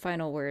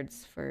final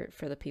words for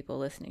the people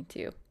listening to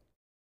you?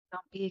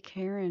 Don't be a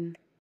Karen.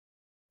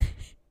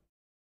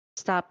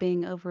 Stop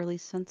being overly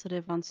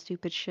sensitive on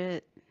stupid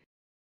shit.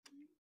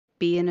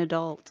 Be an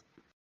adult.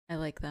 I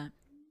like that.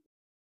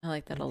 I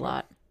like that a Okay.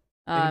 lot.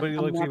 Anybody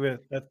I'm like to more- give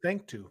a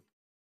thank to?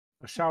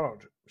 A shout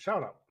out.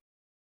 Shout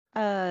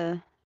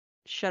out.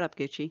 Shut up,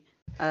 Gucci.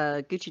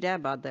 Gucci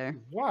dad bod there.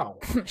 Wow.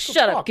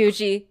 Shut up, fuck?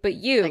 Gucci. But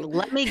you. Like,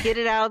 let me get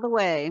it out of the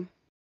way.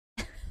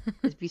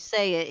 If you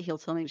say it, he'll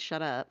tell me to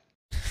shut up.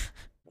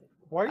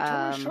 Why are you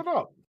telling me to shut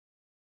up?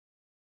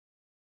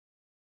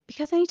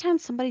 Because anytime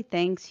somebody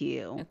thanks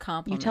you, you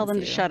Compliments tell them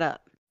to you. shut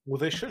up. Well,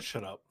 they should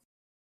shut up.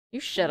 You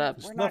shut up.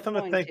 There's We're not nothing to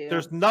going thank. to.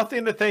 There's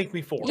nothing to thank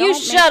me for. You Don't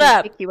make shut me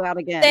up. kick you out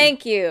again.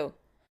 Thank you.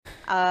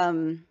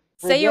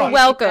 Say you're what?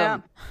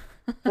 welcome.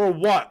 For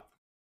what?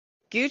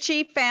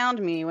 Gucci found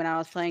me when I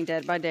was playing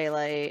Dead by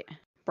Daylight,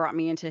 brought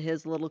me into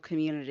his little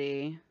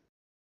community,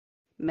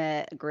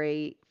 met a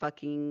great,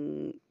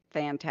 fucking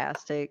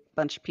fantastic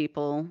bunch of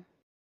people.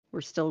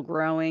 We're still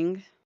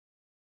growing,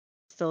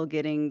 still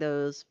getting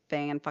those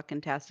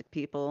fan-fucking-tastic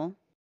people.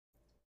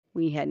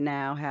 We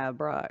now have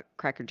brought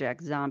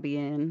Crackerjack Zombie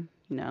in,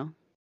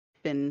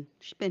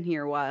 she's been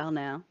here a while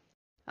now.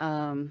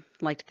 I'd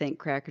like to thank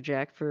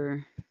Crackerjack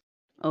for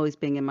always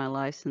being in my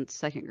life since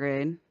 2nd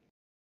grade.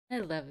 I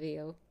love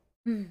you.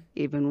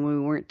 Even when we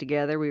weren't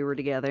together, we were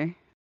together.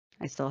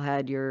 I still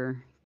had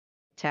your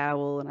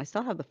towel, and I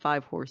still have the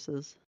 5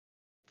 horses.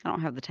 I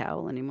don't have the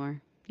towel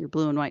anymore. Your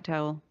blue and white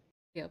towel.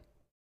 Yep.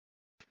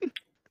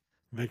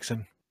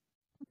 Vixen.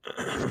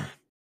 Did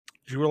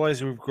you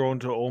realize we've grown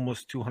to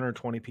almost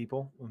 220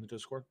 people on the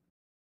Discord?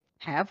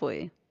 Have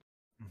we?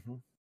 Mm-hmm.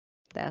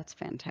 That's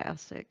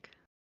fantastic.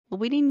 Well,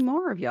 we need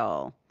more of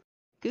y'all.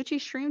 Gucci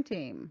Stream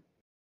Team.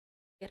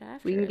 Get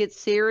after We can it. get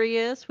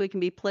serious. We can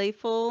be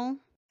playful.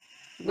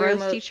 We're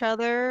Roast each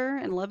other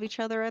and love each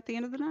other at the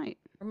end of the night.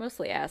 We're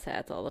mostly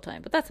asshats all the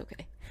time, but that's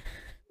okay.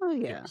 Oh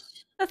yeah.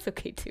 Yes. That's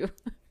okay too.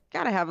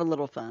 Gotta have a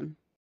little fun.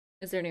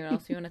 Is there anyone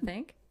else you want to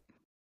thank?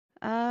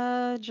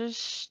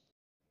 Just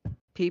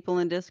people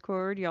in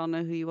Discord. Y'all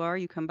know who you are.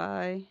 You come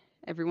by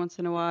every once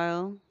in a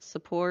while.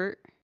 Support.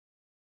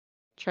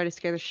 Try to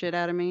scare the shit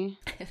out of me.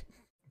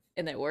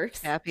 And it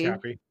works. Happy.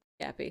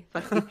 Cappy.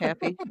 Fuck you,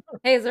 Cappy.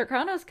 Hey,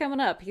 Zircano's coming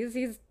up.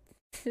 He's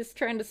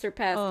trying to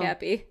surpass Oh.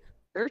 Cappy.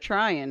 They're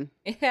trying.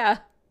 Yeah.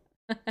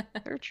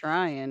 They're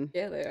trying.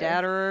 Yeah, they are.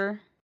 Dadderer.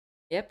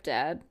 Yep,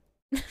 Dad.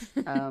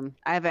 I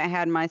haven't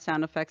had my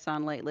sound effects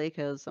on lately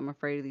because I'm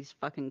afraid of these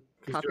fucking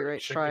 'Cause you're copyright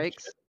chicken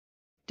strikes. shit.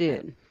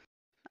 Dude,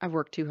 I've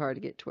worked too hard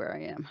to get to where I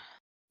am.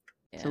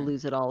 To Yeah.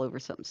 lose it all over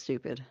something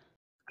stupid.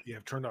 Yeah,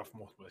 I've turned off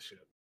most of my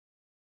shit.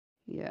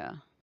 Yeah.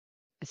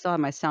 I still have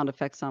my sound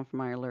effects on for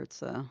my alerts,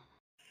 though.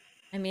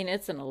 I mean,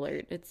 it's an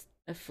alert. It's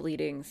a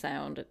fleeting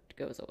sound. It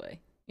goes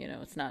away.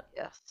 It's not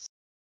Yes.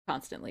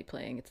 constantly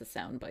playing. It's a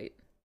sound bite,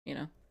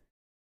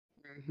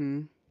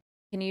 Mm-hmm.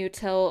 Can you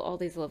tell all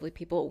these lovely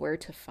people where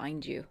to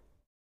find you?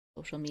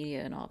 Social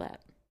media and all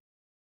that.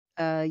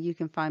 You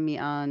can find me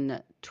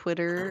on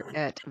Twitter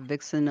at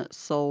Vixen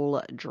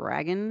Soul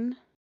Dragon,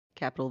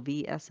 capital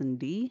V S and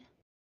D.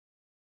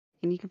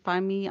 And you can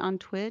find me on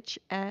Twitch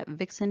at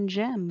Vixen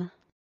Gem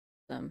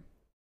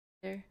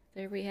There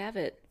we have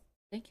it.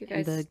 Thank you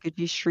and guys. the Good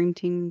Use Stream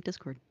Team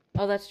Discord.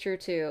 Oh, that's true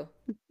too.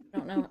 I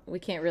don't know. We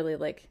can't really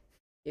like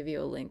give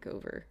you a link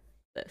over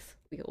this.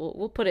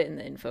 We'll put it in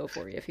the info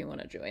for you if you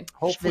want to join.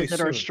 Hopefully Visit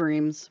soon. our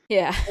streams.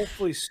 Yeah,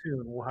 Hopefully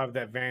soon we'll have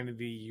that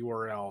vanity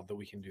URL that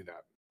we can do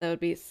that. that would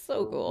be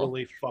so We're cool.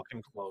 really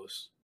fucking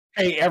close.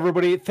 Hey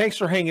everybody, thanks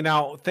for hanging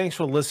out. Thanks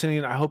for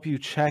listening. I hope you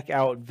check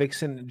out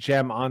Vixen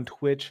Gem on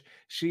Twitch.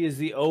 She is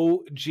the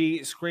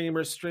OG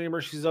screamer streamer.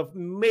 She's an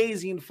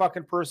amazing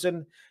fucking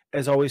person.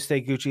 As always,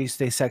 stay Gucci,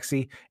 stay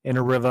sexy, and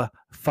Arriva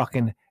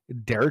fucking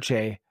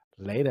Derche.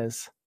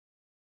 Laters.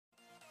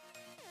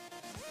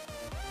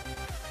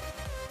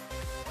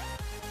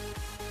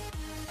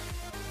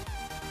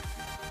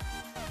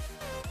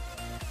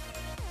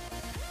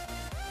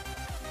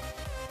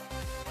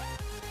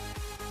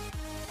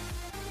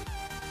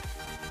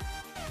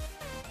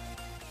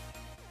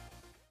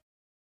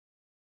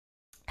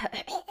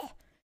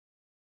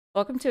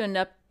 Welcome to a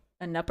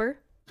nupper.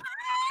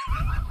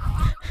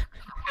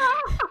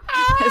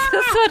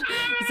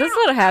 Is this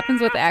what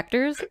happens with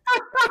actors?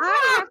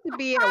 I have to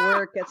be at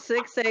work at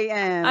 6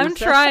 a.m. I'm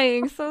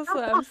trying.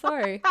 I'm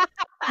sorry.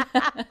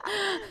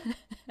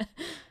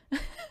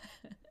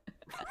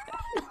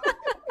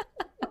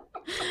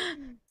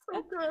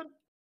 So good.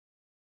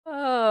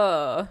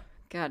 Oh,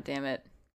 God damn it.